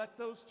often we let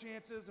those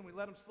chances and we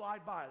let them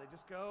slide by. They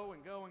just go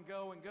and go and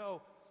go and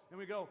go. And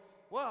we go,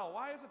 well,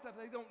 why is it that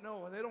they don't know,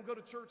 or they don't go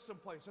to church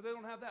someplace, or they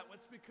don't have that? Well,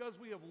 it's because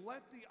we have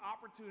let the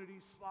opportunity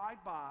slide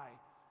by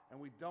and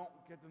we don't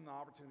give them the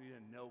opportunity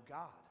to know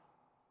God.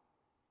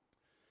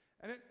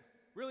 And it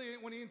really,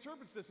 when he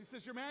interprets this, he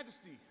says, Your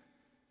Majesty,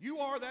 you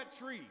are that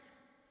tree.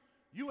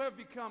 You have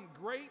become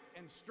great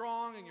and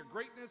strong, and your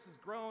greatness has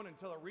grown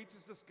until it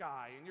reaches the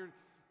sky, and your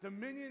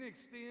dominion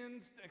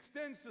extends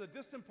to the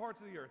distant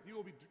parts of the earth.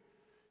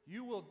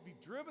 You will be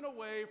driven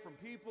away from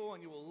people,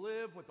 and you will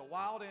live with the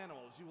wild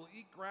animals. You will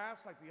eat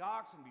grass like the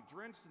ox and be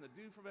drenched in the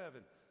dew from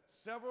heaven.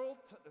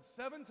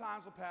 7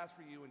 times will pass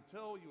for you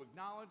until you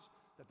acknowledge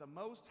that the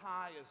Most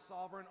High is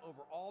sovereign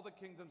over all the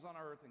kingdoms on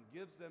earth and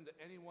gives them to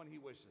anyone he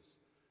wishes.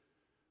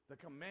 The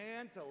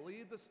command to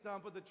leave the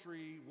stump of the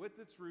tree with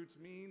its roots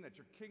mean that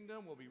your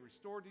kingdom will be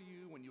restored to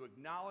you when you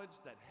acknowledge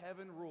that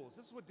heaven rules.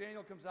 This is what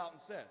Daniel comes out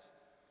and says.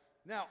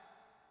 Now,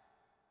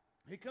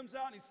 he comes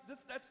out and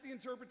that's the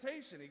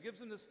interpretation. He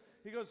gives him this,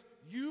 he goes,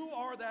 you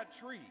are that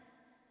tree.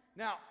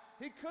 Now,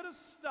 he could have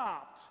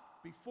stopped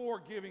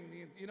before giving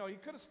he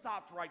could have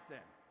stopped right then.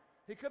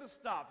 He could have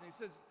stopped. And he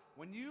says,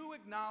 when you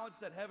acknowledge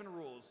that heaven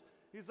rules,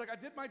 he's like, I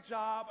did my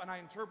job and I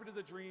interpreted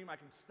the dream. I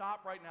can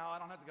stop right now. I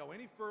don't have to go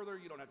any further.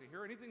 You don't have to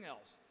hear anything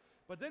else.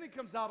 But then he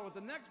comes out with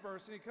the next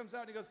verse and he comes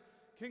out and he goes,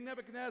 King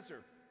Nebuchadnezzar,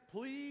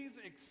 please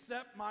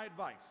accept my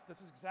advice. This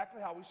is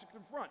exactly how we should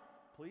confront.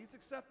 Please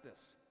accept this.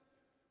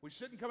 We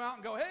shouldn't come out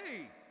and go,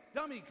 hey,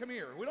 dummy, come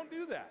here. We don't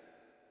do that.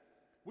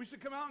 We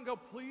should come out and go,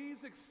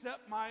 please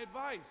accept my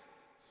advice.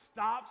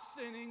 Stop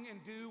sinning and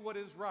do what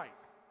is right.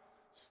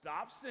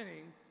 Stop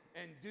sinning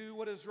and do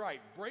what is right.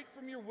 Break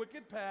from your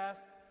wicked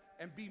past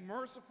and be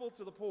merciful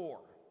to the poor.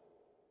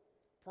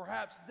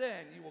 Perhaps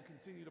then you will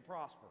continue to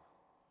prosper.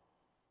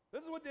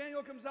 This is what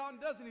Daniel comes out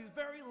and does, and he's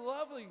very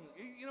loving.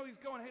 He's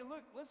going, hey,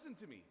 look, listen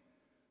to me.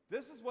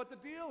 This is what the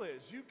deal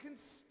is. You can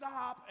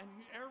stop and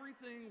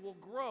everything will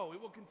grow.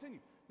 It will continue.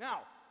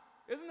 Now,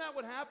 isn't that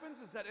what happens?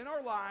 Is that in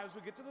our lives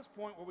we get to this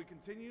point where we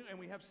continue and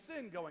we have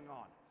sin going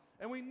on.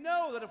 And we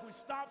know that if we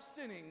stop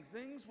sinning,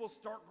 things will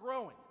start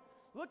growing.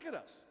 Look at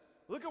us.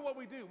 Look at what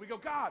we do. We go,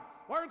 God,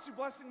 why aren't you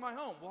blessing my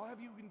home? Well, have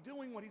you been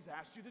doing what he's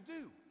asked you to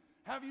do?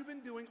 Have you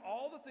been doing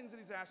all the things that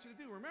he's asked you to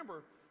do?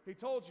 Remember, he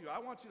told you, I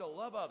want you to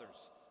love others.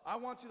 I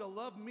want you to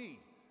love me.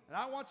 And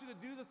I want you to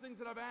do the things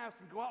that I've asked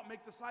and go out and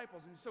make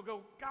disciples. And so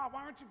go, God,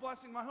 why aren't you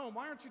blessing my home?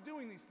 Why aren't you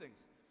doing these things?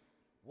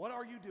 What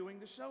are you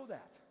doing to show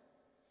that?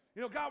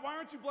 God, why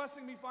aren't you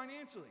blessing me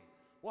financially?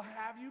 Well,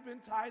 have you been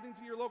tithing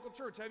to your local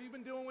church? Have you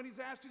been doing what he's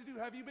asked you to do?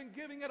 Have you been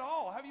giving at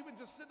all? Have you been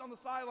just sitting on the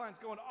sidelines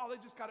going, oh, they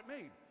just got it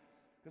made?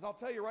 Because I'll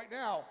tell you right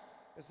now,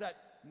 is that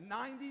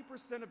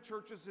 90% of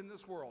churches in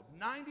this world,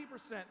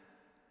 90%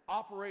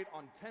 operate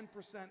on 10%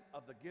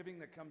 of the giving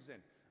that comes in.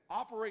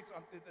 Operates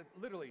on,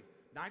 literally,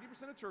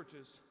 90% of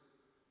churches,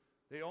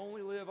 They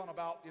only live on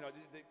about,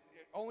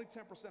 only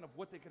 10% of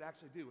what they could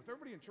actually do. If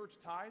everybody in church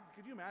tithed,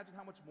 could you imagine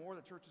how much more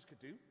the churches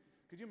could do?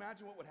 Could you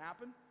imagine what would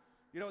happen?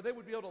 They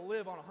would be able to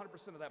live on 100%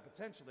 of that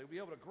potential. They would be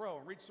able to grow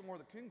and reach some more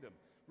of the kingdom,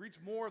 reach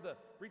more of the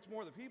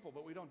people,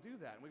 but we don't do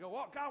that. And we go,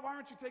 well, God, why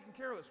aren't you taking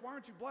care of this? Why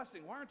aren't you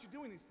blessing? Why aren't you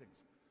doing these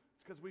things?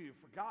 It's because we've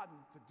forgotten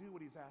to do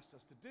what he's asked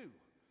us to do.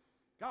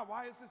 God,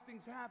 why is this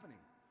thing's happening?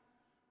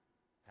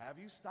 Have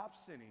you stopped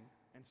sinning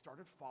and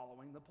started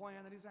following the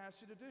plan that he's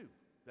asked you to do?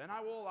 Then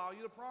I will allow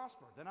you to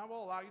prosper. Then I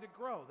will allow you to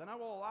grow. Then I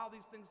will allow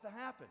these things to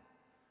happen.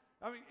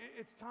 I mean,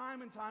 it's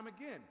time and time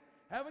again.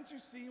 Haven't you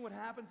seen what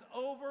happens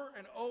over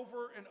and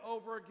over and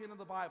over again in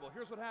the Bible?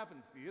 Here's what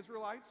happens. The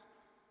Israelites,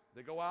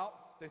 they go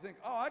out, they think,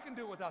 oh, I can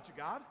do it without you,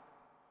 God.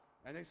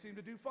 And they seem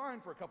to do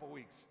fine for a couple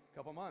weeks,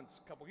 couple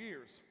months, couple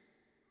years.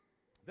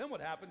 Then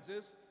what happens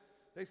is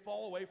they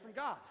fall away from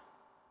God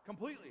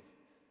completely.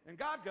 And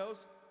God goes,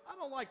 I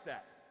don't like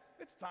that.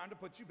 It's time to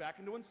put you back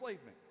into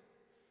enslavement.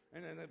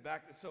 And then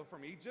so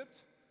from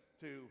Egypt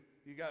to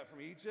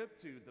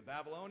the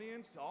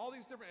Babylonians, to all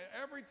these different,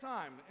 every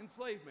time,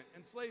 enslavement.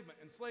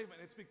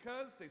 It's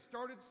because they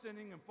started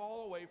sinning and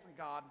fall away from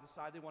God and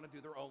decide they want to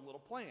do their own little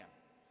plan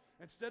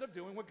instead of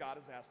doing what God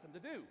has asked them to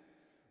do.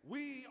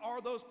 We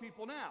are those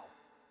people now.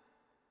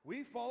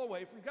 We fall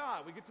away from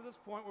God. We get to this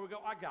point where we go,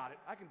 I got it.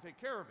 I can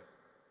take care of it.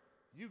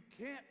 You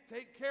can't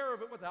take care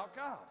of it without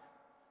God.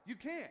 You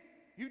can't.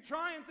 You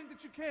try and think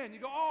that you can. You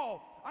go,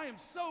 oh, I am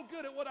so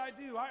good at what I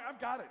do. I've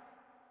got it.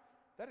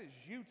 That is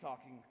you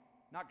talking,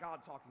 not God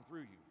talking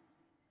through you.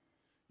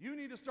 You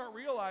need to start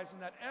realizing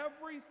that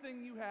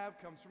everything you have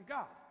comes from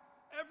God.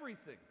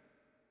 Everything.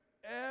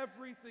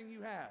 Everything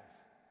you have.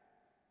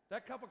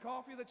 That cup of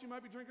coffee that you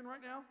might be drinking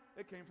right now,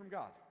 it came from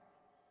God.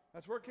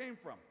 That's where it came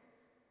from.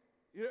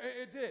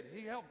 It did.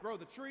 He helped grow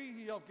the tree.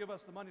 He helped give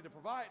us the money to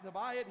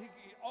buy it.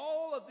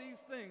 All of these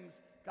things,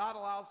 God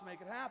allows to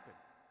make it happen.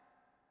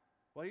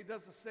 Well, he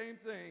does the same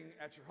thing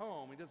at your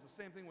home. He does the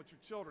same thing with your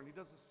children. He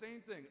does the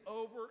same thing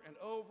over and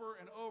over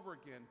and over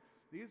again.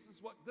 This is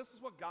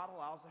what God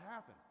allows to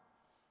happen.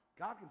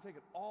 God can take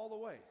it all the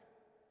way.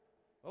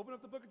 Open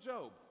up the book of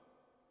Job.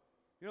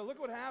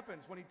 Look what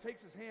happens when he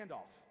takes his hand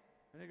off.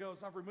 And he goes,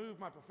 I've removed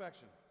my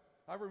perfection.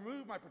 I've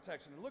removed my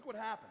protection. And look what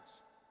happens.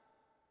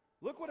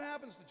 Look what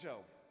happens to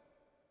Job.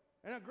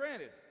 And now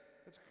granted,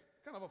 it's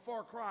kind of a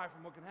far cry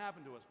from what can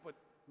happen to us, but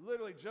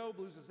literally Job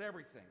loses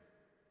everything.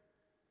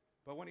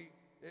 But when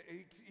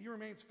he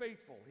remains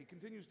faithful, he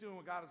continues doing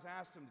what God has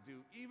asked him to do,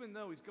 even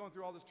though he's going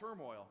through all this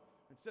turmoil.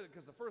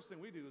 Because the first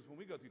thing we do is when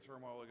we go through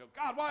turmoil, we go,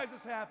 God, why is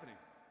this happening?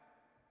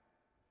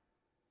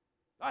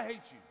 I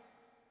hate you.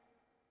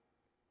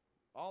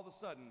 All of a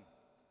sudden,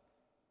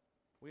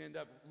 we end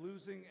up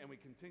losing and we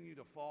continue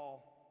to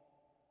fall.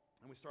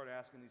 And we start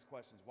asking these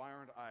questions. Why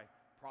aren't I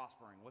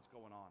prospering? What's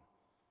going on?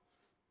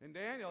 In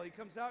Daniel, he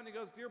comes out and he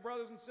goes, dear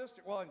brothers and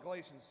sisters, in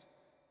Galatians,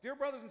 dear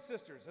brothers and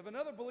sisters, if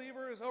another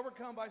believer is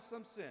overcome by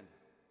some sin,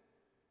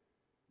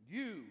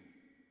 you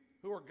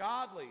who are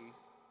godly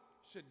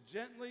should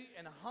gently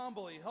and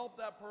humbly help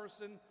that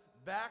person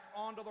back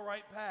onto the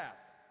right path.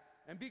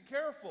 And be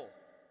careful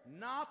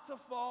not to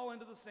fall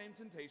into the same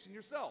temptation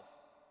yourself.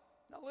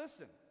 Now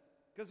listen,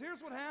 because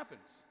here's what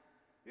happens.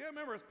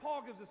 Remember, as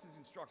Paul gives us these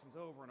instructions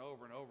over and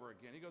over and over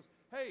again, he goes,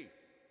 hey,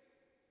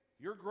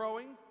 you're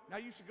growing, now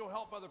you should go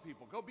help other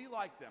people. Go be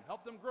like them,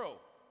 help them grow.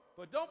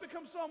 But don't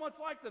become so much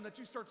like them that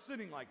you start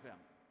sinning like them.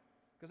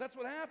 Because that's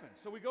what happens.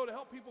 So we go to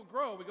help people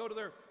grow. We go to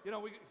their,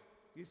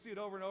 you see it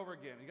over and over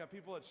again. You got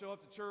people that show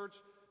up to church,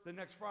 the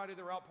next Friday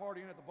they're out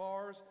partying at the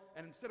bars,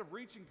 and instead of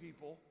reaching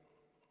people,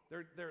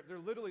 they're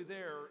literally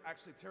there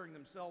actually tearing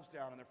themselves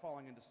down and they're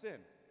falling into sin.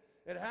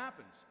 It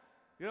happens.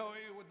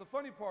 The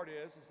funny part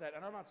is that,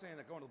 and I'm not saying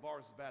that going to the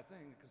bars is a bad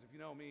thing, because if you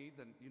know me,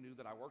 then you knew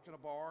that I worked in a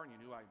bar, and you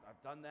knew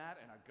I've done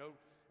that,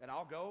 and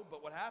I'll go,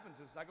 but what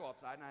happens is I go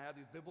outside and I have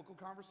these biblical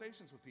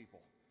conversations with people.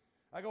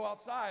 I go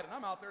outside and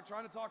I'm out there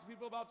trying to talk to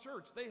people about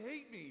church. They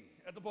hate me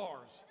at the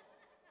bars.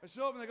 I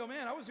show up and they go,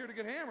 man, I was here to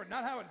get hammered,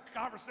 not have a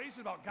conversation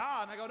about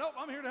God. And I go, nope,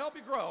 I'm here to help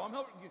you grow. I'm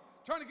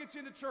trying to get you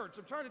into church.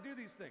 I'm trying to do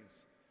these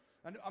things.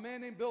 And a man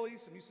named Bill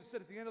Easton used to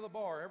sit at the end of the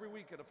bar every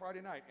week at a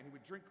Friday night, and he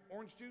would drink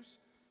orange juice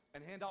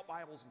and hand out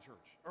Bibles in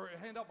church, or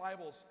hand out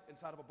Bibles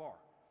inside of a bar.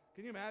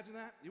 Can you imagine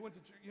that? You went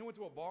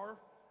to a bar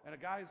and a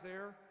guy's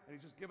there and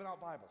he's just giving out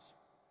Bibles.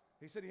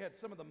 He said he had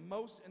some of the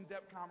most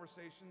in-depth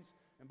conversations.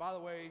 And by the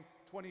way,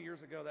 20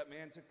 years ago, that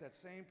man took that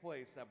same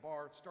place, that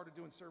bar, started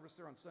doing service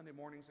there on Sunday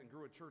mornings and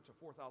grew a church of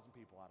 4,000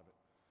 people out of it.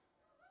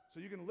 So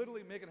you can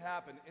literally make it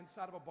happen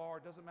inside of a bar.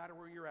 It doesn't matter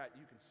where you're at.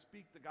 You can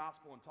speak the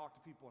gospel and talk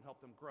to people and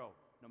help them grow,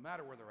 no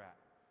matter where they're at.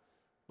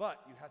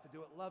 But you have to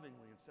do it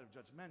lovingly instead of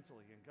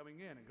judgmentally and coming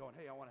in and going,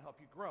 hey, I want to help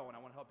you grow and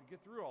I want to help you get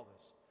through all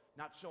this.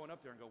 Not showing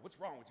up there and go, what's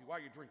wrong with you? Why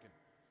are you drinking?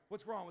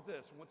 What's wrong with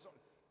this?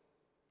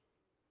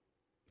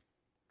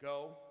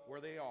 Go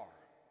where they are.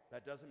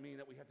 That doesn't mean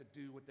that we have to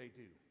do what they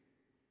do.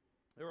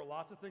 There are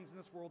lots of things in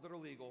this world that are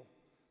legal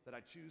that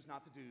I choose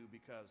not to do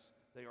because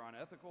they are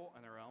unethical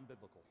and they're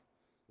unbiblical.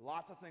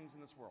 Lots of things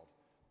in this world.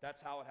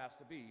 That's how it has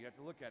to be. You have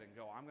to look at it and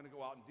go, I'm going to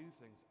go out and do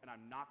things, and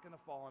I'm not going to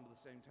fall into the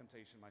same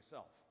temptation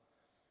myself.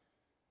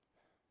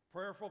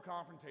 Prayerful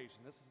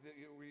confrontation. This is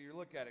where you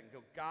look at it and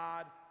go,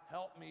 God,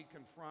 help me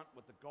confront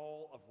with the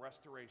goal of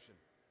restoration.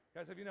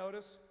 Guys, have you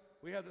noticed?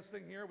 We have this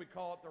thing here, we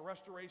call it the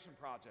Restoration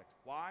Project.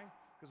 Why?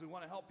 Because we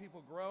want to help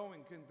people grow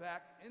and get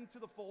back into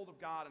the fold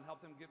of God and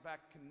help them get back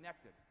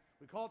connected.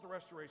 We call it the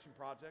Restoration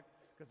Project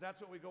because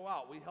that's what we go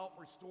out. We help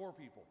restore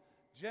people.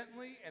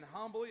 Gently and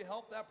humbly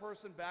help that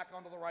person back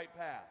onto the right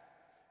path.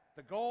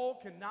 The goal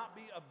cannot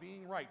be of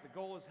being right. The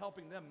goal is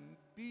helping them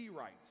be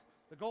right.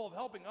 The goal of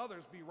helping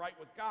others be right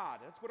with God.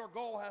 That's what our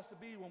goal has to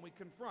be when we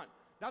confront.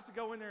 Not to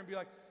go in there and be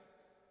like,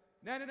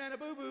 nana nana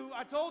boo boo,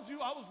 I told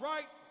you I was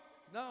right.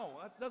 No,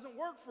 that doesn't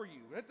work for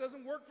you. That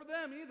doesn't work for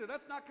them either.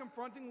 That's not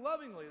confronting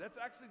lovingly. That's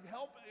actually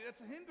helping,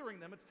 it's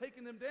hindering them. It's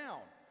taking them down.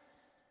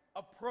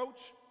 Approach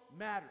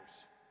matters.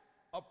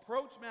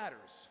 Approach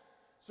matters.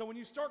 So when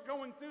you start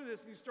going through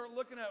this and you start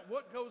looking at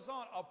what goes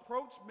on,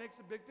 approach makes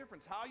a big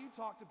difference. How you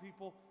talk to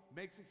people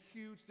makes a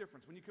huge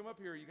difference. When you come up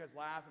here, you guys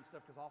laugh and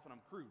stuff because often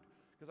I'm crude.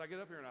 Because I get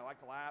up here and I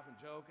like to laugh and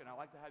joke and I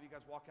like to have you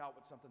guys walk out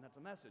with something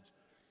that's a message.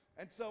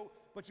 And so,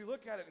 but you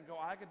look at it and go,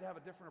 I could have a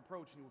different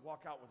approach, and you would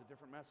walk out with a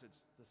different message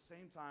the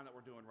same time that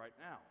we're doing right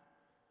now.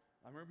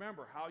 And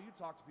remember, how you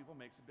talk to people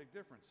makes a big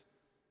difference.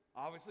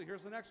 Obviously,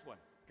 here's the next one.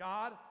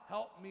 God,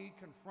 help me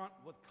confront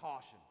with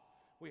caution.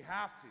 We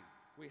have to.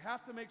 We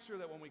have to make sure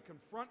that when we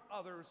confront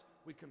others,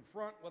 we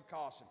confront with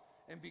caution.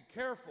 And be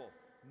careful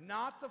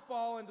not to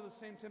fall into the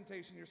same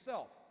temptation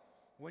yourself.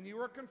 When you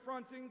are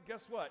confronting,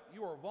 guess what?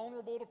 You are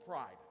vulnerable to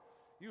pride.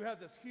 You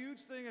have this huge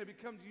thing, and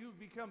you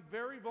become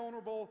very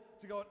vulnerable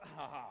to go,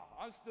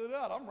 I stood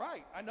out, I'm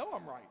right, I know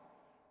I'm right.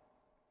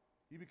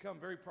 You become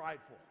very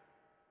prideful.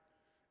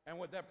 And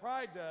what that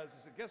pride does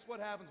is that guess what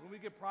happens when we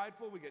get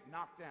prideful? We get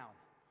knocked down.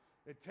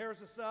 It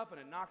tears us up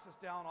and it knocks us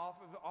down off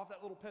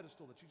that little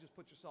pedestal that you just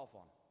put yourself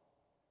on.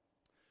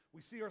 We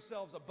see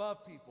ourselves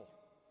above people,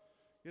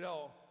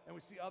 and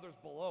we see others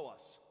below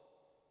us.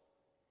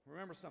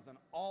 Remember something,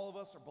 all of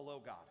us are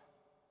below God.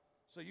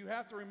 So you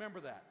have to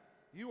remember that.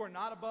 You are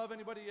not above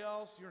anybody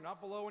else. You're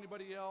not below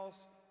anybody else.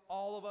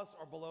 All of us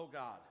are below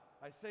God.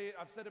 I've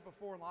said it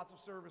before in lots of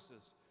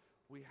services.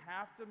 We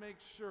have to make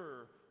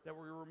sure that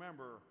we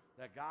remember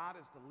that God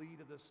is the lead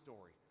of this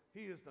story.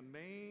 He is the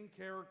main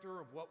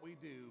character of what we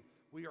do.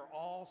 We are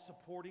all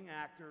supporting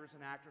actors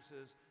and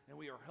actresses, and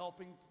we are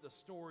helping the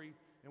story.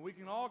 And we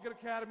can all get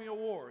Academy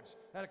Awards.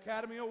 That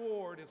Academy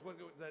Award is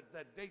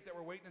that date that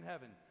we're waiting in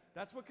heaven.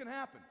 That's what can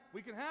happen.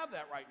 We can have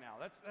that right now.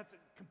 That's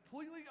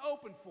completely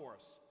open for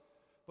us.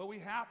 But we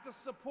have to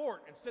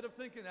support, instead of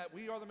thinking that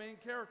we are the main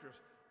characters.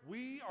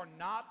 We are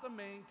not the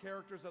main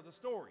characters of the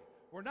story.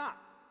 We're not.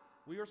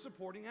 We are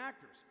supporting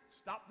actors.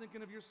 Stop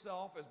thinking of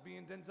yourself as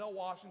being Denzel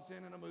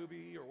Washington in a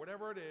movie or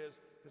whatever it is,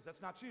 because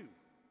that's not you.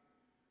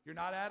 You're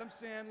not Adam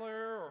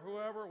Sandler or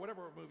whoever,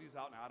 whatever movie's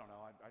out now. I don't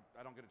know.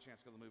 I don't get a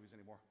chance to go to the movies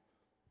anymore.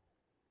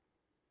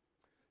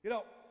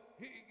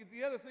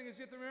 The other thing is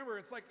you have to remember,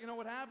 it's like,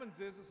 what happens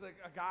is it's like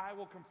a guy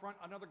will confront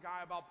another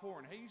guy about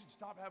porn. Hey, you should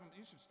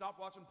stop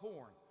watching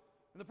porn.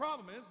 And the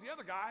problem is the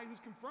other guy who's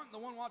confronting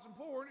the one watching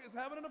porn is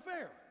having an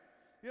affair.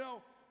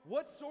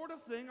 What sort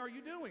of thing are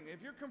you doing?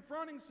 If you're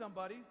confronting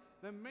somebody,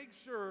 then make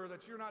sure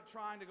that you're not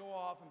trying to go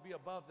off and be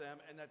above them,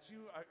 and that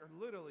you are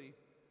literally,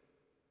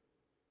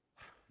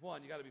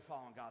 one, you got to be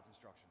following God's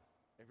instruction.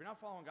 If you're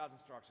not following God's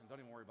instruction, don't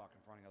even worry about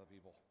confronting other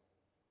people.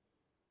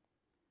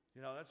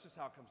 That's just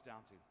how it comes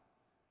down to.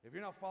 If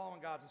you're not following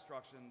God's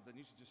instruction, then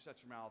you should just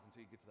shut your mouth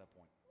until you get to that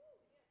point.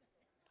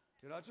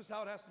 That's just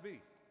how it has to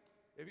be.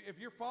 If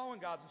you're following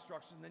God's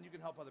instruction, then you can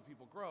help other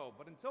people grow.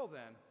 But until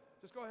then,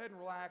 just go ahead and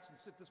relax and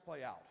sit this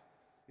play out.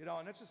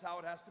 And that's just how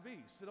it has to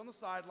be. Sit on the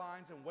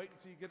sidelines and wait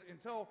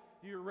until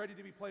you're ready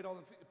to be put on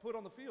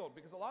the field.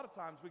 Because a lot of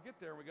times we get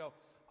there and we go,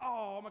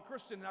 oh, I'm a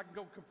Christian and I can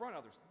go confront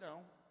others.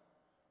 No.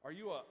 Are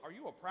you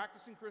a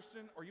practicing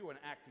Christian, or are you an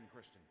acting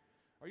Christian?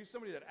 Are you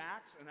somebody that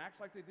acts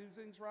like they do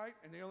things right,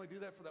 and they only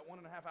do that for that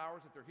 1.5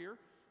 hours that they're here?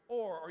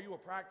 Or are you a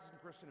practicing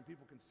Christian and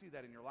people can see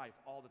that in your life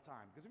all the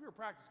time? Because if you're a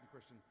practicing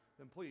Christian,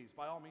 then please,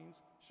 by all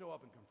means, show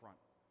up and confront.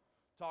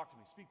 Talk to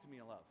me, speak to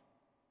me in love.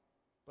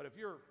 But if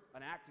you're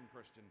an acting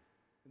Christian,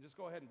 then just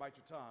go ahead and bite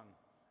your tongue.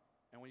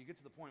 And when you get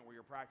to the point where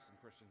you're a practicing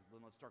Christian,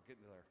 then let's start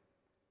getting there.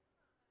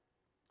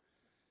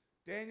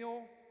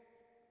 Daniel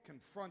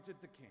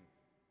confronted the king.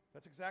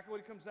 That's exactly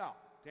what he comes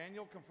out.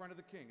 Daniel confronted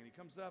the king, and he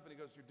comes up and he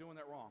goes, you're doing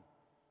that wrong.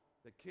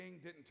 The king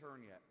didn't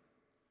turn yet.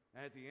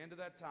 And at the end of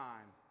that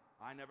time,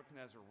 I,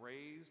 Nebuchadnezzar,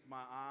 raised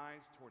my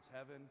eyes towards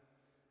heaven,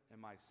 and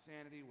my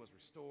sanity was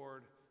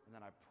restored. And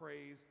then I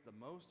praised the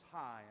Most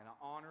High, and I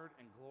honored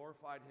and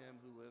glorified him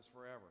who lives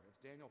forever.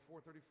 It's Daniel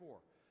 4:34.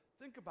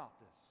 Think about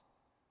this.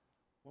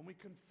 When we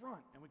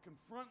confront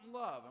in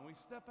love, and we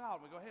step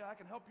out and we go, hey, I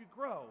can help you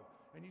grow,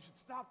 and you should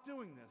stop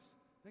doing this,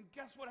 then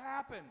guess what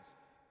happens?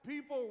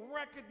 People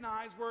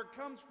recognize where it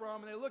comes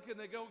from, and they look and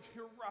they go,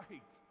 you're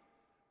right.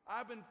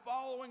 I've been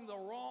following the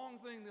wrong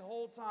thing the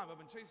whole time. I've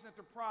been chasing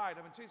after pride.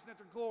 I've been chasing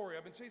after glory.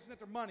 I've been chasing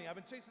after money. I've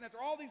been chasing after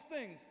all these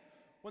things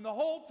When the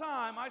whole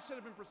time I should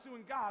have been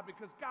pursuing God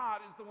because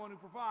God is the one who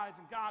provides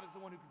and God is the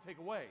one who can take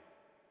away.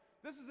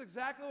 This is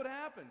exactly what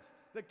happens.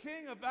 The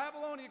king of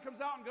Babylonia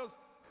comes out and goes,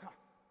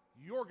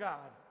 your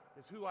God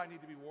is who I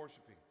need to be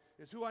worshiping,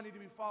 is who I need to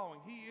be following.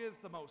 He is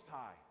the Most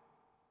High.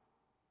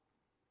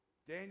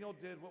 Daniel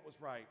did what was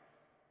right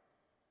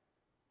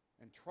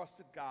and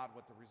trusted God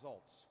with the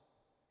results.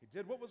 He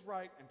did what was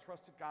right and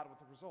trusted God with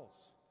the results.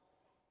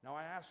 Now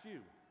I ask you,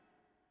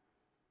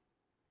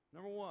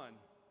 number one,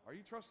 are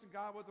you trusting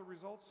God with the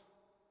results?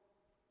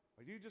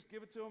 Or do you just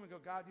give it to him and go,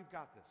 God, you've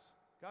got this.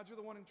 God, you're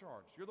the one in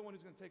charge. You're the one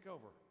who's going to take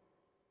over.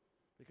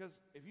 Because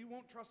if you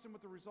won't trust him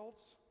with the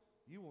results,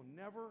 you will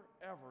never,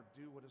 ever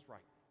do what is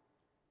right.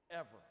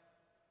 Ever.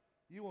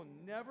 You will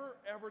never,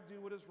 ever do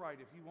what is right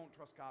if you won't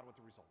trust God with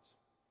the results.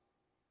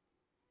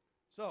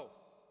 So,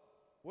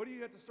 what do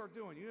you have to start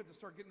doing? You have to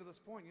start getting to this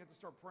point. You have to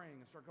start praying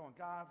and start going,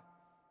 God,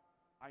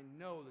 I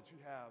know that you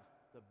have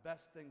the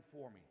best thing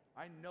for me.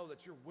 I know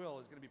that your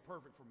will is going to be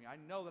perfect for me. I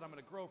know that I'm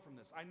going to grow from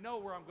this. I know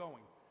where I'm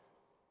going.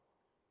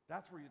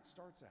 That's where it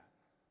starts at.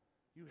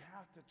 You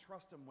have to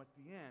trust him with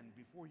the end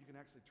before you can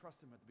actually trust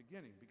him at the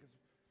beginning. Because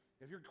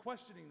if you're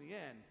questioning the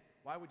end,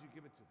 why would you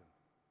give it to them?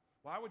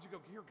 Why would you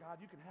go, here,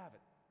 God, you can have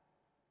it?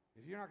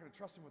 If you're not going to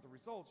trust him with the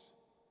results,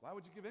 why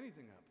would you give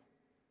anything up?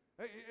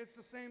 It's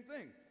the same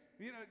thing.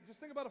 You know, just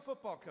think about a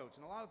football coach.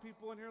 And a lot of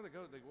people in here, they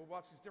go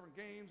watch these different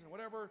games and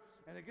whatever,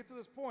 and they get to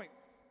this point.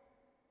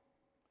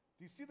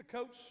 Do you see the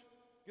coach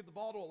give the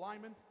ball to a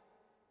lineman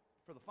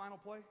for the final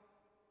play?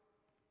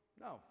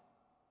 No.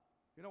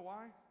 You know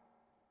why?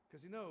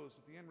 Because he knows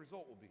what the end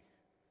result will be.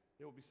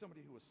 It will be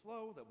somebody who is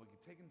slow that will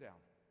get taken down,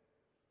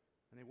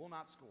 and they will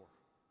not score.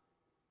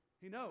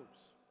 He knows.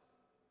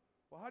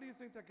 Well, how do you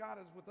think that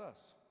God is with us?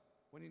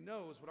 When he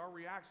knows what our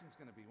reaction is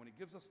going to be, when he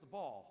gives us the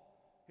ball,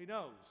 he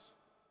knows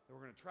that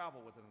we're going to travel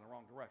with it in the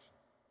wrong direction.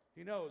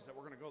 He knows that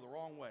we're going to go the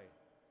wrong way.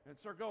 And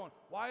start going,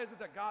 why is it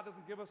that God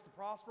doesn't give us to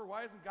prosper?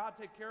 Why doesn't God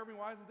take care of me?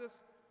 Why isn't this?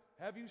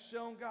 Have you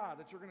shown God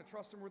that you're going to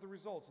trust him with the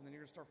results? And then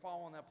you're going to start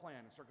following that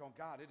plan and start going,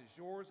 God, it is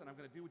yours, and I'm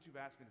going to do what you've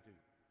asked me to do.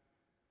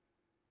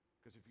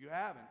 Because if you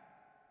haven't,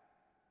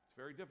 it's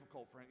very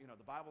difficult for,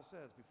 the Bible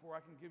says, before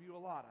I can give you a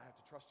lot, I have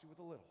to trust you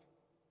with a little.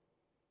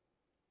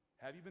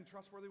 Have you been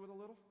trustworthy with a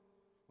little?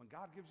 When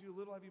God gives you a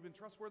little, have you been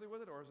trustworthy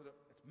with it? Or is it,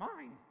 it's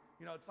mine?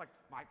 It's like,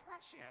 my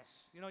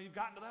precious. You've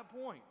gotten to that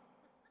point.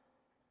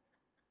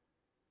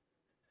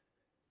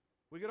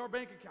 We get our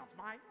bank accounts.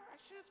 My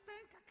precious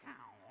bank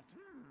account.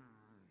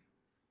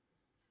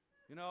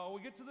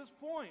 We get to this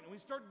point and we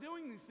start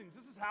doing these things.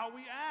 This is how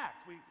we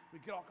act. We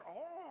get all,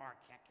 I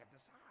can't get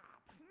this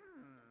up.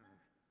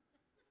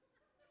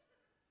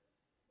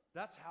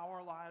 That's how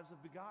our lives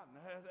have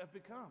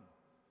become.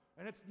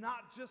 And it's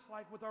not just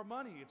like with our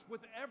money. It's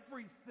with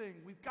everything.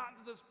 We've gotten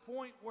to this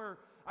point where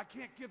I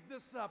can't give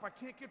this up. I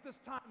can't give this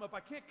time up.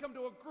 I can't come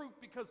to a group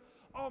because,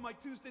 my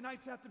Tuesday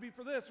nights have to be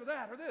for this or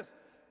that or this.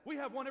 We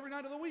have one every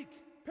night of the week.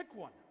 Pick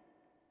one.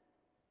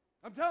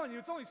 I'm telling you,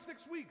 it's only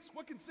 6 weeks.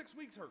 What can 6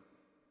 weeks hurt?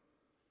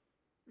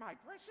 My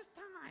precious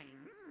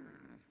time.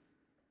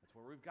 That's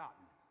where we've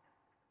gotten.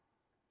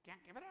 Can't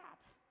give it up.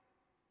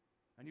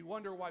 And you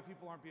wonder why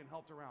people aren't being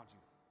helped around you.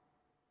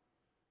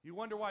 You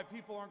wonder why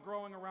people aren't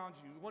growing around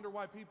you. You wonder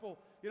why people,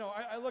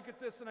 I look at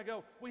this and I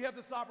go, we have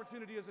this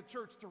opportunity as a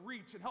church to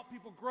reach and help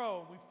people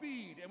grow. We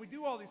feed and we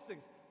do all these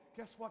things.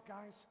 Guess what,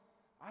 guys?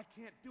 I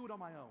can't do it on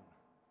my own.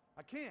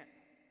 I can't.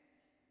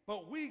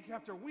 But week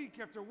after week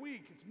after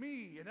week, it's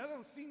me and other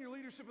senior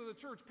leadership of the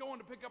church going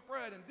to pick up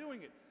bread and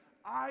doing it.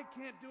 I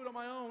can't do it on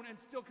my own and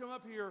still come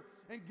up here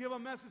and give a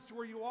message to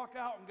where you walk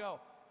out and go,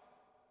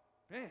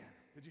 man,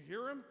 did you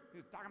hear him? He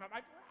was talking about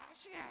my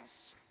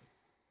precious.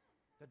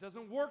 That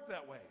doesn't work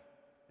that way.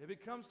 It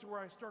becomes to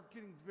where I start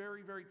getting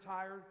very, very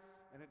tired,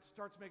 and it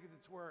starts making it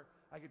to where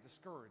I get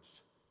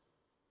discouraged.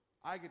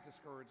 I get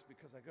discouraged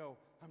because I go,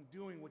 I'm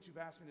doing what you've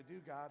asked me to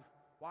do, God.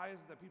 Why is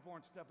it that people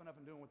aren't stepping up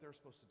and doing what they're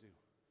supposed to do?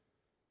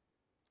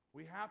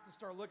 We have to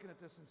start looking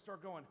at this and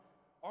start going,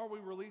 are we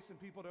releasing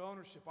people to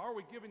ownership? Are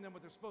we giving them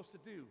what they're supposed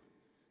to do?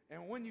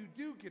 And when you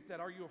do get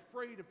that, are you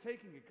afraid of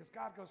taking it? Because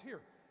God goes,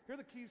 here are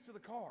the keys to the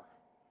car.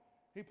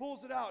 He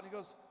pulls it out and he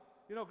goes,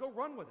 go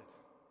run with it.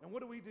 And what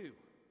do?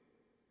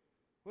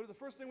 The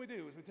first thing we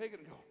do is we take it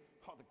and go,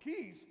 the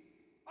keys?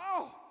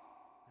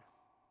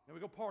 And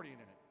we go partying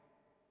in it.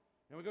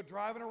 And we go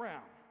driving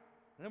around.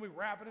 And then we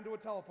wrap it into a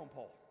telephone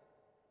pole.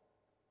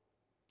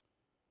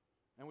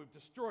 And we've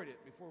destroyed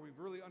it before we've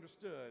really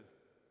understood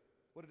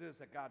what it is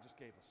that God just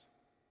gave us.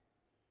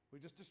 We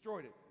just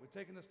destroyed it. We've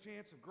taken this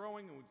chance of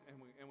growing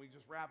and we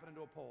just wrap it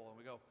into a pole. And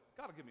we go,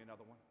 God will give me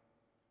another one.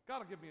 God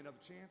will give me another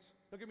chance.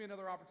 He'll give me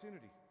another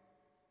opportunity.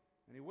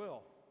 And he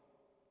will.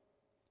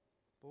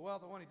 But what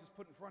about the one he just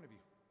put in front of you?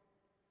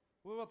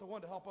 What about the one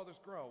to help others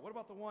grow? What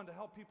about the one to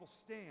help people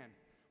stand?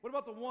 What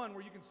about the one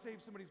where you can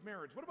save somebody's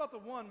marriage? What about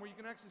the one where you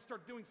can actually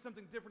start doing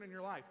something different in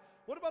your life?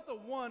 What about the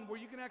one where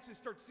you can actually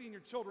start seeing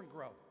your children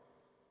grow?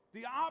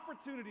 The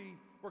opportunity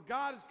where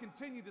God has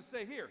continued to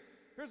say,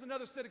 here's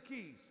another set of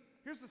keys.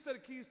 Here's the set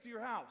of keys to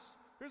your house.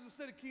 Here's a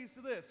set of keys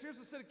to this. Here's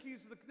a set of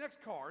keys to the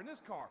next car and this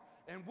car.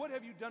 And what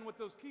have you done with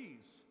those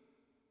keys?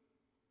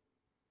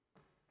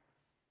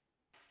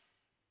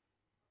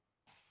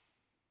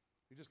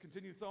 You just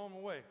continue throwing them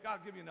away. God,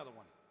 give me another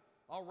one.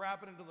 I'll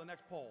wrap it into the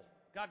next pole.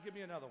 God, give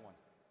me another one.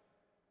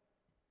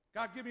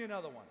 God, give me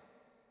another one.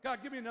 God,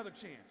 give me another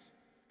chance.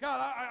 God,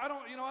 I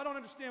don't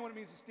understand what it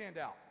means to stand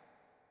out.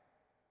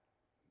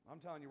 I'm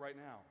telling you right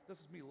now, this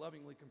is me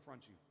lovingly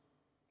confront you.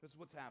 This is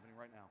what's happening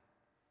right now.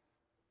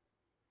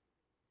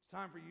 It's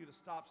time for you to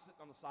stop sitting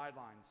on the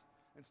sidelines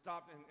and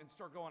stop and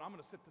start going, I'm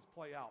going to sit this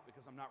play out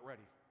because I'm not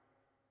ready.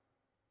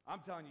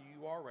 I'm telling you,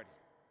 you are ready.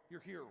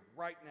 You're here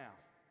right now.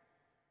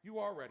 You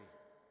are ready.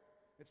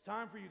 It's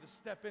time for you to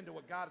step into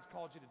what God has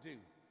called you to do.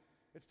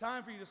 It's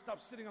time for you to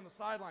stop sitting on the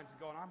sidelines and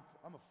going,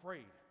 I'm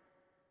afraid.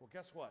 Well,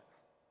 guess what?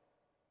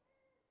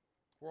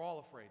 We're all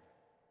afraid.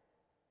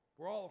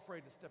 We're all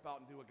afraid to step out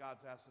and do what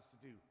God's asked us to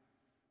do.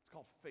 It's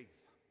called faith.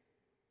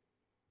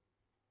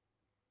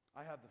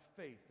 I have the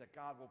faith that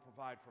God will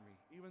provide for me.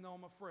 Even though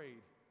I'm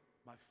afraid,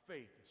 my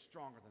faith is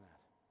stronger than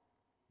that.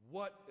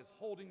 What is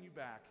holding you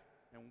back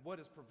and what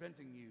is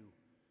preventing you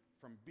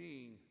from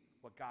being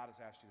what God has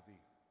asked you to be?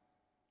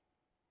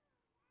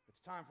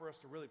 It's time for us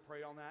to really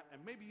pray on that,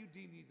 and maybe you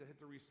do need to hit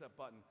the reset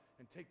button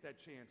and take that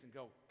chance and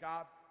go,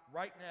 God,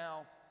 right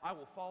now, I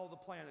will follow the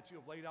plan that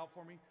you have laid out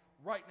for me.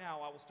 Right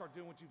now, I will start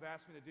doing what you've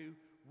asked me to do.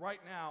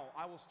 Right now,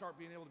 I will start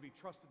being able to be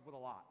trusted with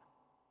a lot.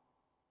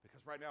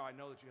 Because right now, I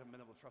know that you haven't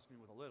been able to trust me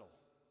with a little.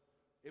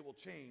 It will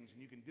change, and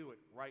you can do it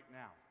right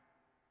now.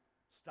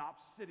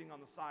 Stop sitting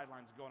on the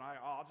sidelines and going,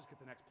 I'll just get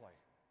the next play.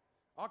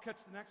 I'll catch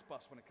the next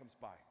bus when it comes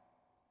by.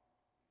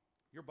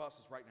 Your bus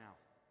is right now.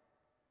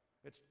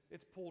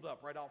 It's pulled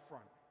up right out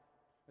front.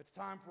 It's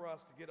time for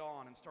us to get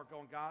on and start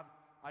going, God,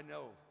 I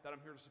know that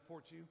I'm here to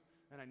support you,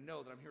 and I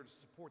know that I'm here to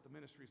support the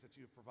ministries that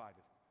you have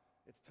provided.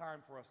 It's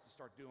time for us to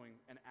start doing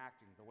and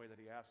acting the way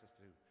that he asks us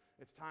to.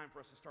 It's time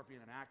for us to start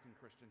being an acting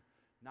Christian,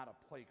 not a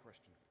play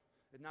Christian.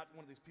 And not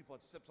one of these people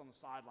that sips on the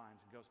sidelines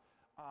and goes,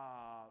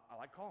 I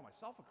like calling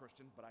myself a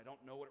Christian, but I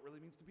don't know what it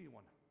really means to be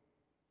one.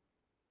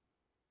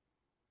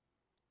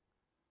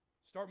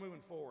 Start moving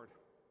forward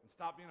and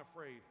stop being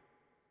afraid.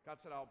 God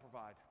said, I'll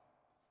provide.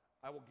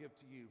 I will give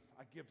to you.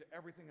 I give to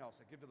everything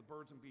else. I give to the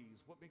birds and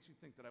bees. What makes you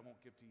think that I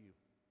won't give to you?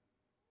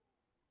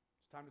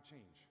 It's time to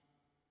change.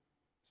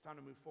 It's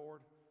time to move forward.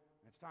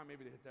 And it's time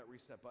maybe to hit that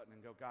reset button and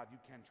go, God, you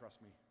can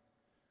trust me.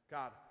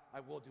 God,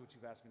 I will do what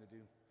you've asked me to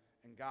do.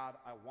 And God,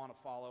 I want to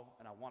follow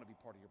and I want to be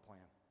part of your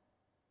plan.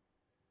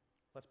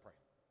 Let's pray.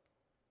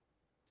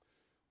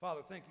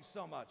 Father, thank you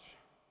so much.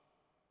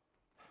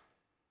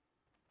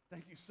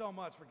 Thank you so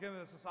much for giving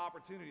us this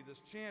opportunity, this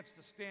chance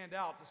to stand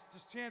out,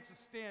 this chance to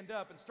stand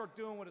up and start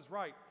doing what is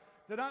right.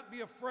 To not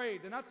be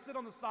afraid, to not sit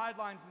on the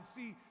sidelines and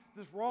see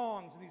these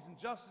wrongs and these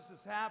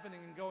injustices happening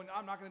and going,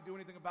 I'm not going to do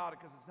anything about it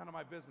because it's none of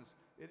my business.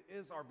 It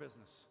is our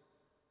business.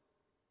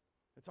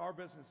 It's our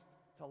business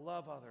to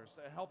love others,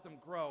 to help them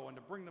grow and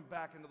to bring them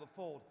back into the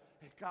fold.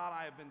 Hey, God,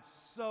 I have been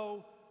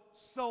so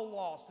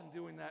lost in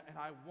doing that, and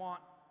I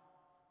want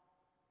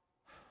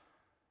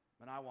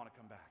to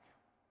come back.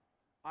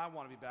 I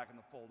want to be back in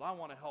the fold. I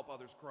want to help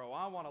others grow.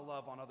 I want to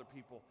love on other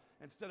people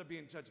instead of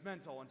being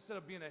judgmental, instead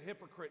of being a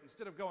hypocrite,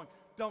 instead of going,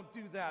 don't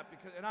do that,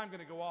 and I'm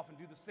going to go off and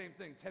do the same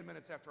thing 10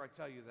 minutes after I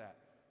tell you that.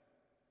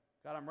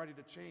 God, I'm ready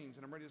to change,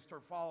 and I'm ready to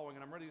start following,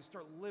 and I'm ready to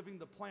start living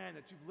the plan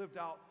that you've lived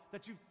out,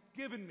 that you've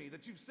given me,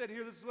 that you've said,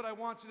 here, this is what I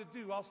want you to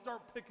do. I'll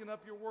start picking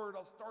up your word.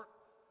 I'll start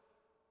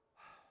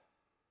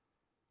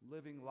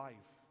living life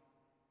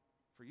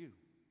for you.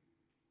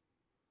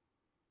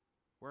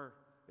 Where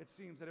it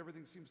seems that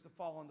everything seems to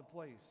fall into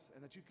place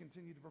and that you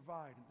continue to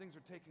provide and things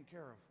are taken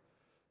care of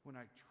when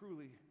I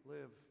truly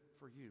live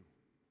for you.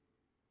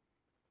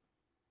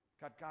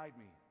 God, guide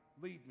me,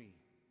 lead me.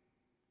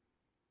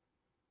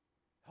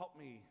 Help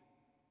me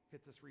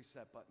hit this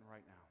reset button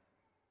right now.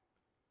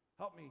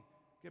 Help me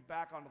get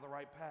back onto the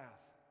right path.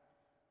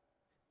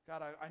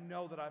 God, I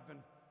know that I've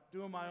been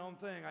doing my own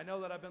thing. I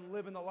know that I've been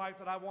living the life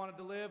that I wanted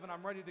to live, and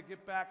I'm ready to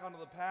get back onto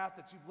the path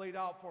that you've laid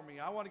out for me.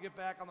 I want to get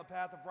back on the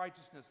path of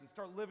righteousness and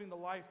start living the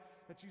life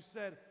that you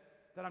said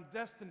that I'm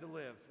destined to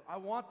live. I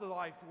want the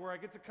life where I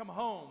get to come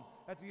home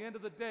at the end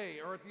of the day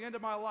or at the end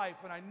of my life,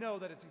 and I know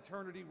that it's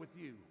eternity with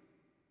you.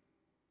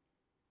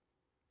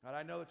 God,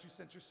 I know that you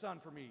sent your son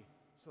for me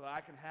so that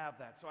I can have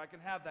that, so I can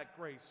have that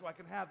grace, so I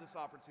can have this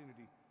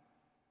opportunity.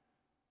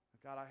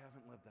 But God, I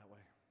haven't lived that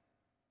way.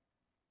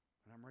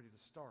 And I'm ready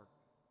to start.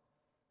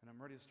 And I'm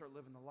ready to start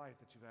living the life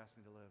that you've asked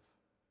me to live.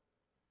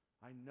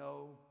 I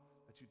know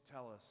that you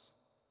tell us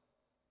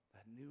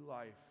that new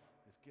life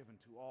is given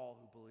to all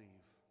who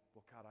believe.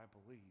 Well, God, I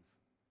believe.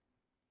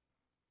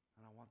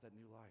 And I want that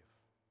new life.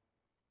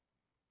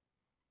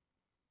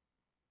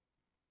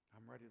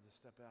 I'm ready to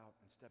step out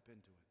and step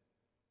into it.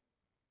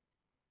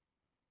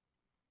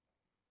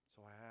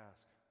 So I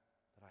ask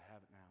that I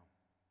have it now.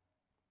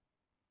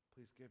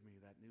 Please give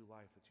me that new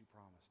life that you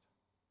promised.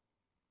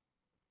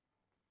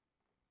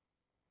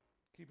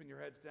 keeping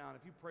your heads down,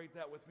 if you prayed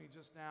that with me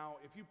just now,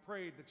 if you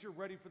prayed that you're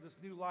ready for this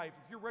new life,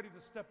 if you're ready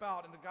to step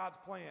out into God's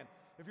plan,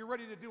 if you're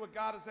ready to do what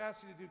God has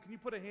asked you to do, can you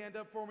put a hand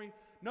up for me?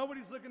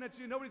 Nobody's looking at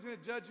you. Nobody's going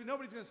to judge you.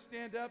 Nobody's going to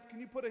stand up.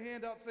 Can you put a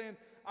hand out saying,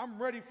 I'm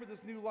ready for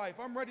this new life.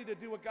 I'm ready to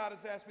do what God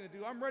has asked me to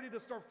do. I'm ready to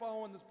start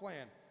following this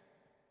plan.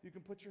 You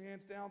can put your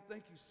hands down.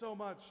 Thank you so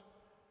much.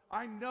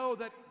 I know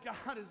that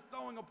God is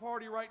throwing a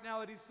party right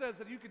now, that he says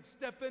that you can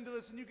step into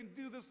this and you can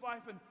do this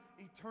life, and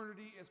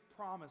eternity is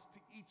promised to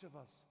each of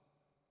us.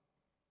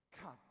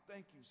 God,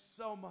 thank you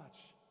so much.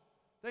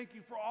 Thank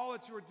you for all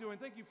that you are doing.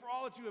 Thank you for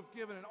all that you have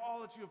given and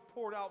all that you have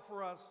poured out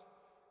for us.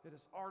 It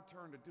is our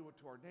turn to do it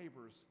to our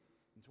neighbors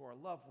and to our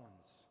loved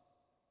ones,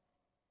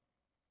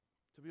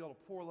 to be able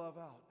to pour love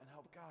out and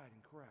help guide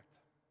and correct.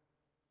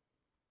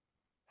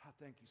 God,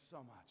 thank you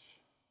so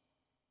much.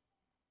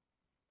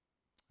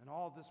 And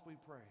all this we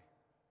pray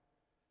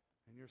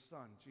in your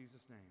Son,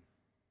 Jesus' name.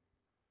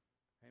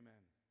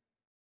 Amen.